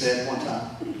reckon, he said one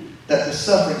time, that the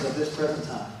sufferings of this present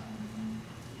time.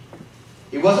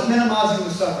 He wasn't minimizing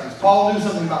the sufferings. Paul knew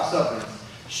something about sufferings.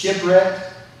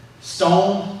 Shipwrecked,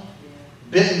 stoned,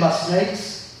 bitten by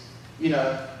snakes,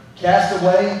 cast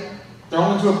away,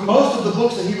 thrown into most of the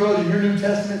books that he wrote in your New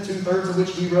Testament, 2/3 of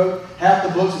which he wrote, half the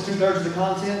books and 2/3 of the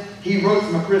content, he wrote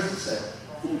from a prison cell.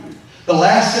 The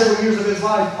last several years of his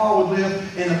life, Paul would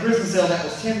live in a prison cell that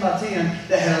was 10 by 10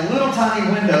 that had a little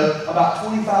tiny window about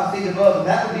 25 feet above him.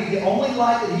 That would be the only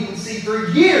light that he would see for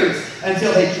years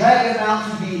until they dragged him out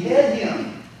to behead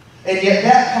him. And yet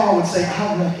that Paul would say,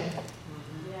 I reckon.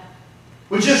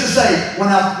 Which is to say,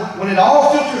 when it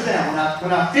all filters down,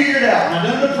 when I figure it out, when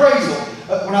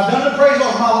I've done an appraisal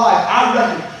of my life, I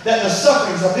reckon that the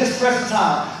sufferings of this present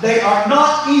time, they are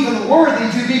not even worthy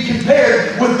to be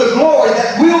compared with the glory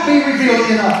that will be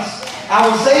revealed in us. I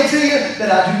will say to you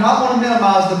that I do not want to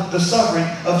minimize the suffering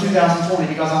of 2020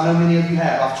 because I know many of you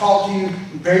have. I've talked to you,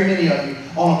 very many of you,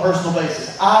 on a personal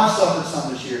basis. I've suffered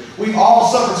some this year. We've all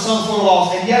suffered some sort of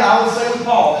loss. And yet I would say with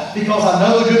Paul, because I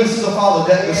know the goodness of the Father,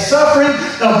 that the suffering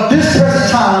of this present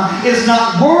time is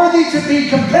not worthy to be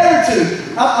compared to.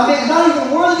 I mean, not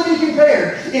even worthy to be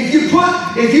compared. If you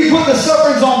put the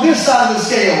sufferings on this side of the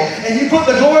scale, and you put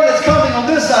the glory that's coming on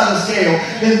this side of the scale,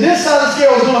 then this side of the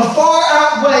scale is going to far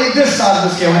outweigh this side of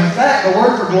the scale. In fact, the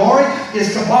word for glory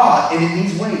is kabod, and it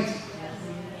means weight.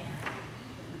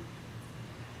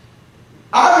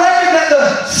 I reckon that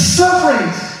the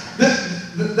sufferings,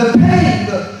 the pain,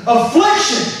 the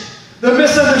affliction, the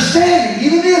misunderstanding,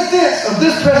 even the offense of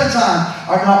this present time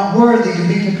are not worthy to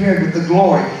be compared with the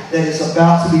glory that is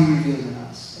about to be revealed in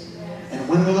us. And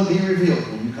when will it be revealed?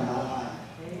 When you come out of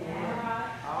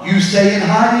hiding. You stay in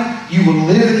hiding, you will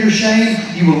live in your shame,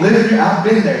 you will live in your... I've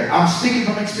been there. I'm speaking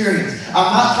from experience.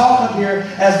 I'm not talking here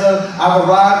as though I've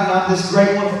arrived and I'm this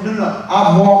great one. No.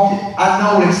 I've walked it. I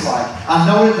know what it's like. I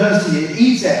know what it does to you. It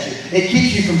eats at you. It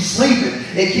keeps you from sleeping.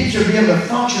 It keeps you from being able to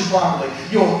function properly.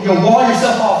 You'll wall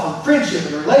yourself off from friendship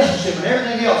and relationship and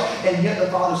everything else. And yet the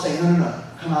Father saying, no.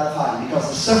 Come out of hiding, because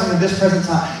the suffering of this present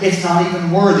time, it's not even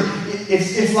worthy.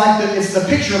 It's like it's the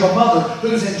picture of a mother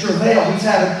who's in travail, who's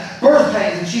having birth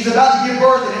pains, and she's about to give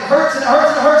birth, and it hurts and it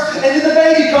hurts and it hurts, and then the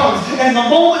baby comes, and the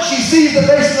moment she sees the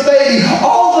face of the baby,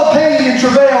 all the pain and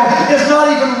travail is not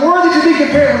even worthy to be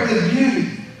compared with the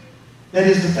beauty that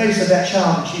is the face of that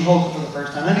child, and she holds it for the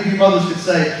first time. Many of you mothers could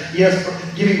say, yes,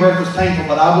 giving birth was painful,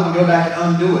 but I wouldn't go back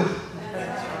and undo it.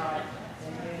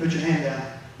 Put your hand down.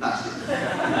 Not kidding.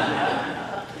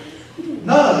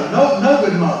 None of it. No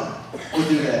good mother would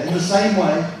do that. In the same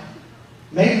way,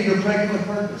 maybe you're pregnant with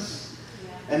purpose.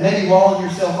 And maybe walling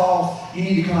yourself off, you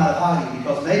need to come out of hiding,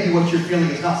 because maybe what you're feeling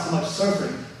is not so much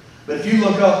suffering. But if you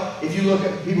look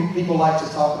at people like to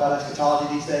talk about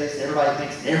eschatology these days. Everybody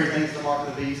thinks everything's the mark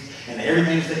of the beast, and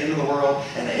everything's the end of the world,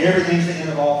 and everything's the end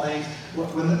of all things.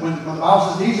 When the Bible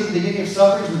says these are the beginning of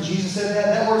sufferings, when Jesus said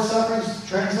that word sufferings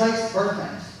translates birth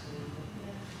pains.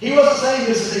 He wasn't saying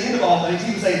this is the end of all things.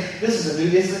 He was saying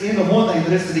it's the end of one thing,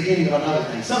 but it's the beginning of another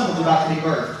thing. Something's about to be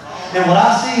birthed. And what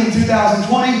I see in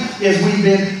 2020 is we've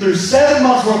been through 7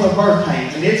 months worth of birth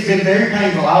pains, and it's been very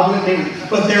painful, I will admit it.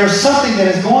 But there is something that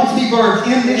is going to be birthed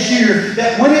in this year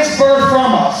that when it's birthed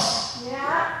from us,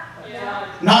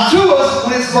 not to us,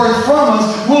 when it's birthed from us,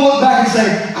 we'll look back and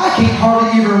say, I can't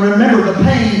hardly even remember the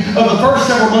pain of the first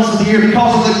several months of the year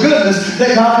because of the goodness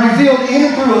that God revealed in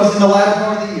and through us in the latter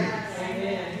part of the year.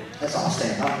 That's all I'm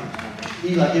saying.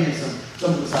 Eli, give me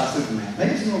something besides Superman.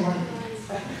 Maybe some more money.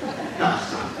 No,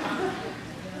 stop.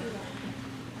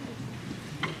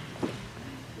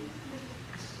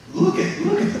 Look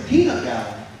at the peanut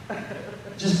gallery.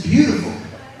 Just beautiful.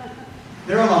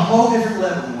 They're on a whole different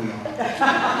level than we are.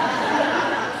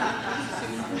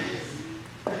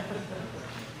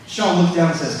 Sean looks down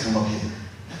and says, come up here.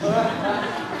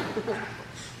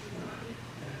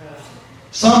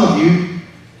 Some of you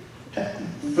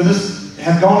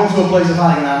have gone into a place of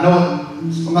hiding, and I know it.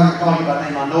 I'm not going to call you by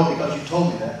name. I know it because you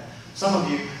told me that. Some of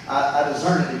you, I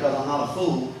discern it because I'm not a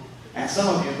fool. And some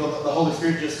of you, the Holy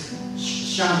Spirit just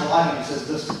shines a light on you and says,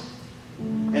 listen.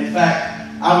 In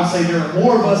fact, I would say there are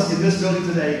more of us in this building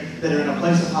today that are in a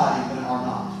place of hiding than are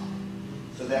not.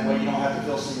 So that way you don't have to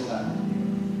feel singled out.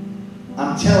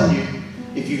 I'm telling you,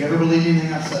 if you've ever believed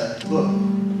anything I say, look,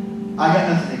 I got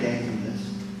nothing to gain from this.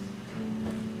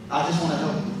 I just want to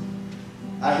help you.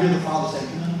 I hear the Father say,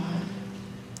 come out of hiding.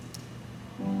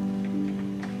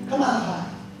 Come out of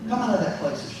hiding. Come out of that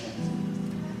place of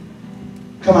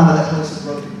shame. Come out of that place of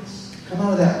brokenness. Come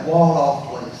out of that walled off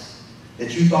place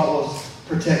that you thought was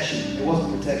protection. It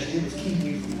wasn't protection. It was keeping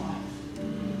you from life.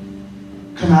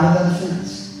 Come out of that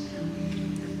offense.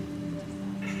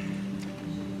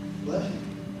 Bless you.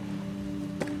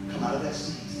 Come out of that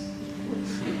sneeze.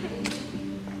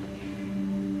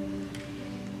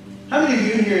 How many of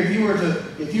you in here, if you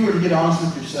were to get honest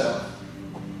with yourself,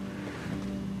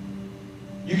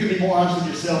 you can be more honest with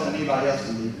yourself than anybody else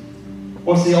can be.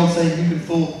 What's the old saying? You can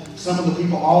fool some of the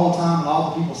people all the time and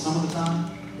all the people some of the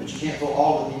time, but you can't fool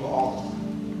all the people all the time.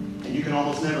 And you can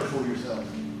almost never fool yourself.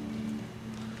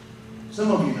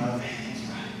 Some of you know, man, that's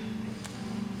right.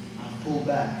 I've pulled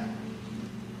back.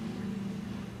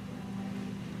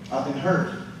 I've been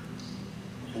hurt.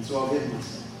 And so I've hidden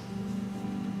myself.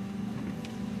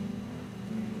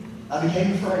 I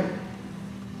became afraid.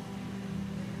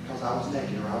 Because I was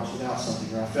naked, or I was without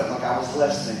something, or I felt like I was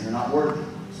less than, or not worthy.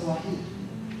 So I hid.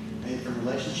 I hid from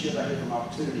relationship. I hid from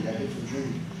opportunity. I hid from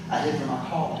dreaming. I hid from my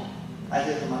calling. I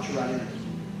hid from my true identity.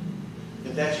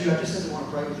 If that's you, I just simply want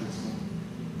to pray with you this morning.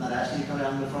 I'm not asking you to come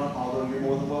down to the front, although you're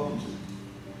more than welcome to.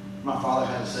 My father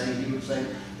had a saying. He would say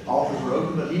the altars were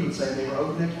open, but he would say they were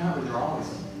open at Calvary. They're always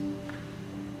open.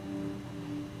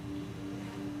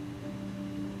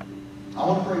 I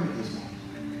want to pray with you this morning.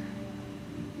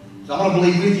 So I want to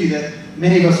believe with you that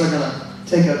many of us are going to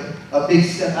take a big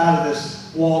step out of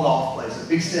this walled off place, a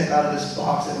big step out of this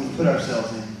box that we've put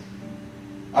ourselves in.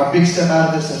 Our big step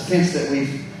out of this offense that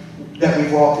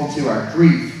we've walked into, our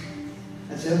grief.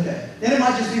 And say, okay, then it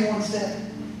might just be one step.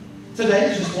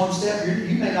 Today is just one step.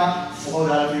 You may not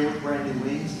float out of here with brand new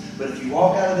wings, but if you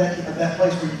walk out of that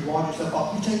place where you've walled yourself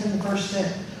off, you've taken the first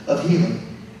step of healing.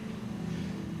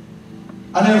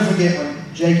 I never forget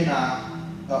when Jake and I,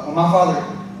 when my father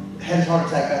had his heart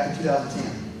attack back in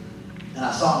 2010, and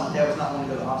I saw him, my dad was not going to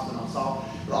go to the hospital. I saw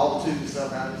all the tubes and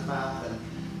stuff out of his mouth,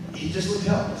 and he just looked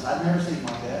helpless. I'd never seen him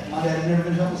like that. My dad had never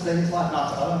been helpless in his life,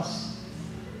 not to us.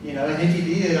 You know, and if he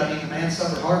did, I mean, the man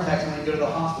suffered heart attacks when he go to the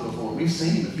hospital for it. We've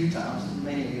seen him a few times,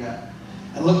 many of you have.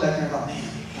 I looked back there and thought, man,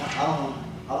 I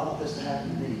don't want this to happen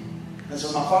to me. And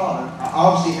so my father, I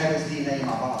obviously had his DNA in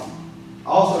my body. I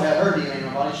also have her DNA in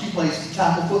my body. She plays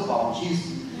tackle football, and she's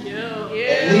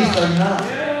at least 39.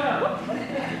 Yeah.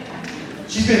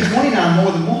 She's been 29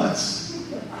 more than once.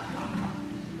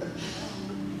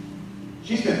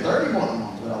 She's been 30 more than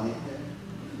once, but I'll leave it.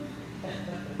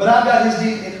 But I've got his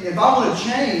DNA. If I want to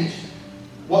change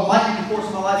what might be the course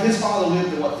of my life, his father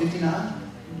lived to 59?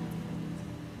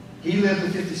 He lived to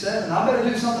 57. I better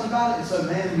do something about it. And so,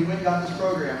 man, we went and got this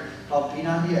program called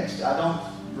P90X. I don't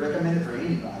recommend it for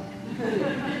anybody.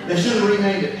 They should have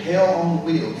renamed it Hell on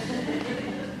Wheels.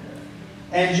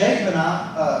 And Jacob and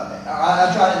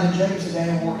I tried it, and then Jacob said,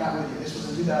 Dad, I'll work out with you. This was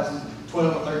in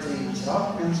 2012 or 13. I said,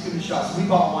 oh, man, let's give it a shot. So we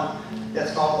bought one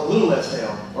that's called a Little Less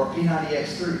Hell, or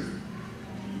P90X3,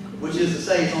 which is to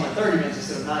say it's only 30 minutes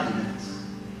instead of 90 minutes.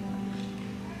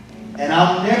 And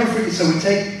I'll never forget, so we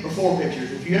take before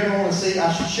pictures. If you ever want to see,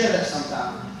 I should share that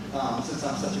sometime. Since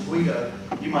I'm such a Guido,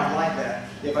 you might like that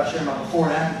if I share my before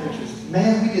and after pictures.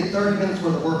 Man, we did 30 minutes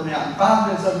worth of working out, and 5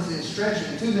 minutes of it is stretching,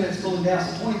 and 2 minutes cooling down,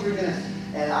 so 23 minutes.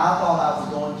 And I thought I was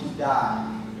going to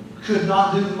die. Could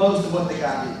not do most of what the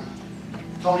guy did.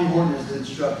 Tony Horton is the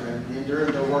instructor, and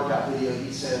during the workout video,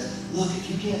 he says, look, if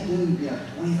you can't do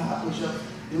 25 push-ups,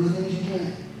 do as many as you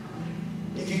can.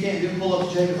 If you can't do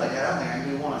pull-ups, Jacob's like, I don't think I can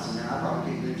do one. I said, man, I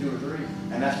probably can't do 2 or 3.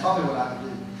 And that's probably what I could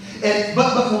do.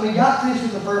 But when we got finished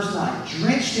with the first night,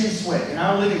 drenched in sweat in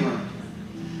our living room,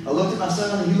 I looked at my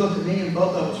son and he looked at me, and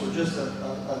both of us were just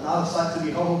not a sight to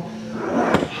behold.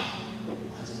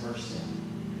 That's a first step.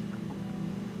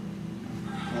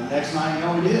 And the next night, you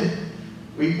know what we did?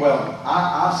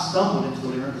 I stumbled into the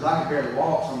living room because I could barely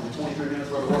walk from the 23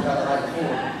 minutes worth of workout the night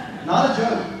before. Not a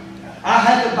joke. I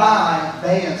had to buy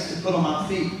bands to put on my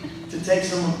feet to take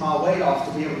some of my weight off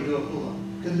to be able to do a pull-up.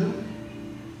 Couldn't do it.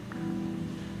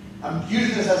 I'm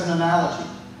using this as an analogy.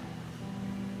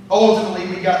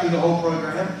 Ultimately, we got through the whole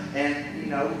program,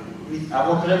 and I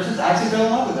worked it ever since. I actually fell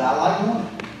in love with it. I like doing it.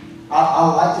 I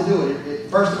like to do it.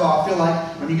 First of all, I feel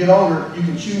like when you get older, you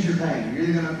can choose your pain. You're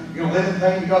either going to live in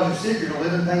pain because you're sick, or you're going to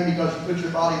live in pain because you put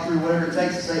your body through whatever it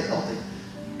takes to stay healthy.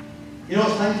 You know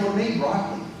what's painful to me?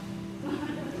 Broccoli.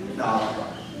 No, I like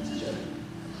broccoli. It's a joke.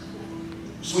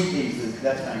 Sweet peas,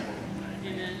 that's painful.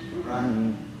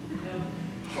 Right?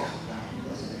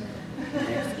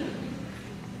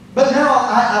 But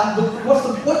now,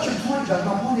 what's your point, John?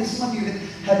 My point is some of you that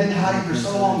have been hiding for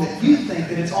so long that you think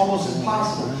that it's almost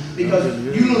impossible because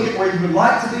you look at where you would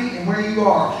like to be and where you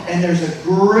are, and there's a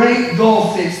great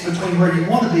gulf fixed between where you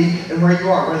want to be and where you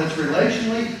are, whether it's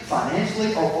relationally,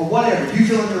 financially, or whatever. You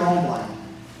fill in your own blank.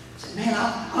 Say, man,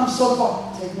 I'm so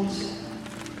far. Take one step.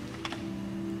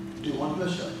 Do one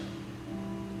push-up.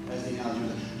 As the analogy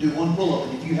was. Do one pull-up.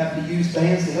 And if you have to use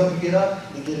bands to help you get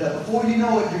up, then get it up. Before you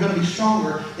know it, you're going to be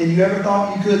stronger than you ever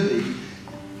thought you could be.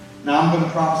 Now I'm going to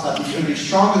prophesy that you're going to be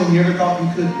stronger than you ever thought you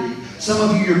could be. Some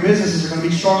of you, your businesses are going to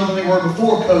be stronger than they were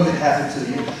before COVID happened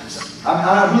to you.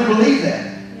 I really believe that.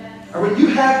 Or when you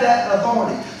have that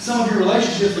authority, some of your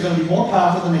relationships are going to be more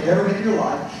powerful than they've ever been in your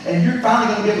life. And you're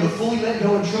finally going to be able to fully let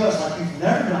go and trust like you've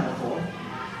never done before.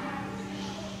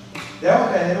 They're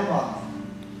okay. They don't bother me.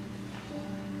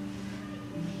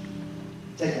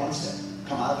 Take one step.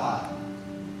 Come out of hiding.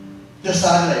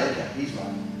 Decide today, okay, he's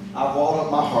right. I've walled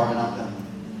up my heart and I'm done with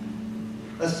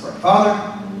it. Let's pray. Father,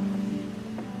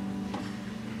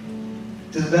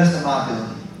 to the best of my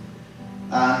ability,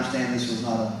 I understand this was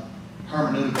not a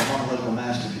hermeneutical, homiletical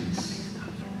masterpiece.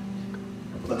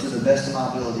 But to the best of my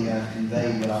ability, I have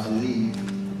conveyed what I believe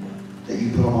that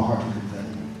you put on my heart to convey.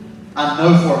 I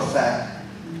know for a fact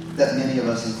that many of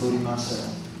us, including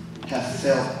myself, have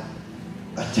felt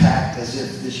attacked as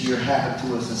if this year happened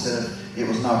to us instead of it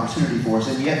was an opportunity for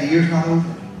us. And yet the year's not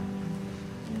over.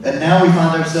 And now we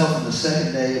find ourselves on the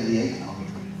second day of the 8th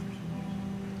month.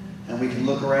 And we can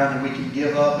look around and we can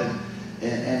give up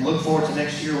and look forward to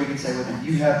next year. We can say, well,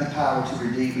 you have the power to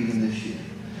redeem even this year.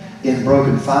 In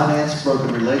broken finance,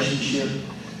 broken relationship,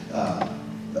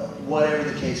 whatever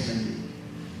the case may be.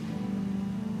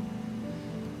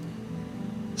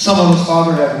 Some of us,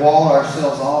 Father, have walled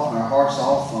ourselves off and our hearts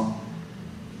off from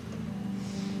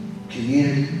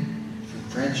community, from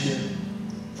friendship,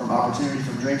 from opportunity,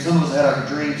 from dreams. Some of us have had our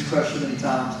dreams crushed so many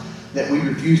times that we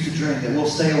refuse to dream, that we'll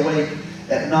stay awake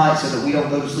at night so that we don't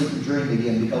go to sleep and dream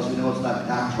again because we know it's not.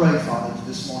 And I pray, Father, that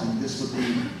this morning this would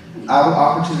be our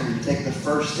opportunity to take the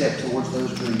first step towards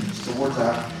those dreams, towards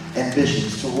our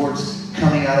ambitions, towards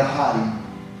coming out of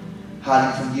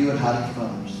hiding from you and hiding from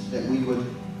others. That we would,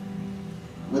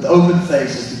 with open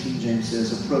face, as the King James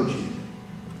says, approach you.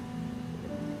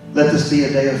 Let this be a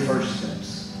day of first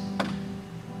steps.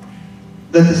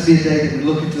 Let this be a day that we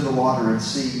look into the water and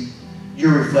see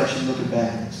your reflection looking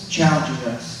back at us, challenging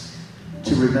us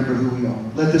to remember who we are.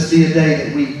 Let this be a day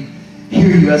that we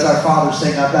hear you as our Father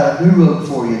saying, I've got a new robe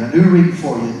for you, and a new ring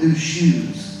for you, new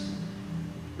shoes.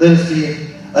 Let us be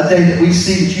a day that we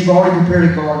see that you've already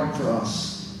prepared a garden for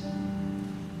us.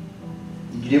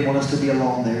 And you didn't want us to be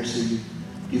alone there, so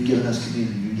you've given us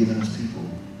community. You've given us people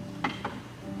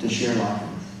to share life with.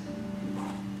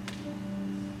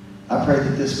 I pray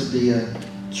that this would be a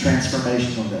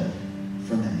transformational day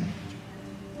for many.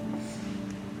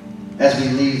 As we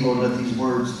leave, Lord, let these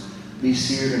words be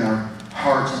seared in our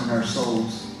hearts and in our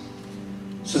souls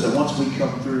so that once we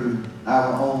come through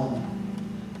our own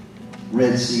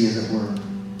Red Sea, as it were,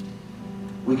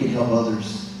 we can help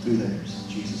others through theirs. In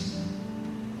Jesus' name.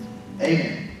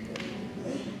 Amen.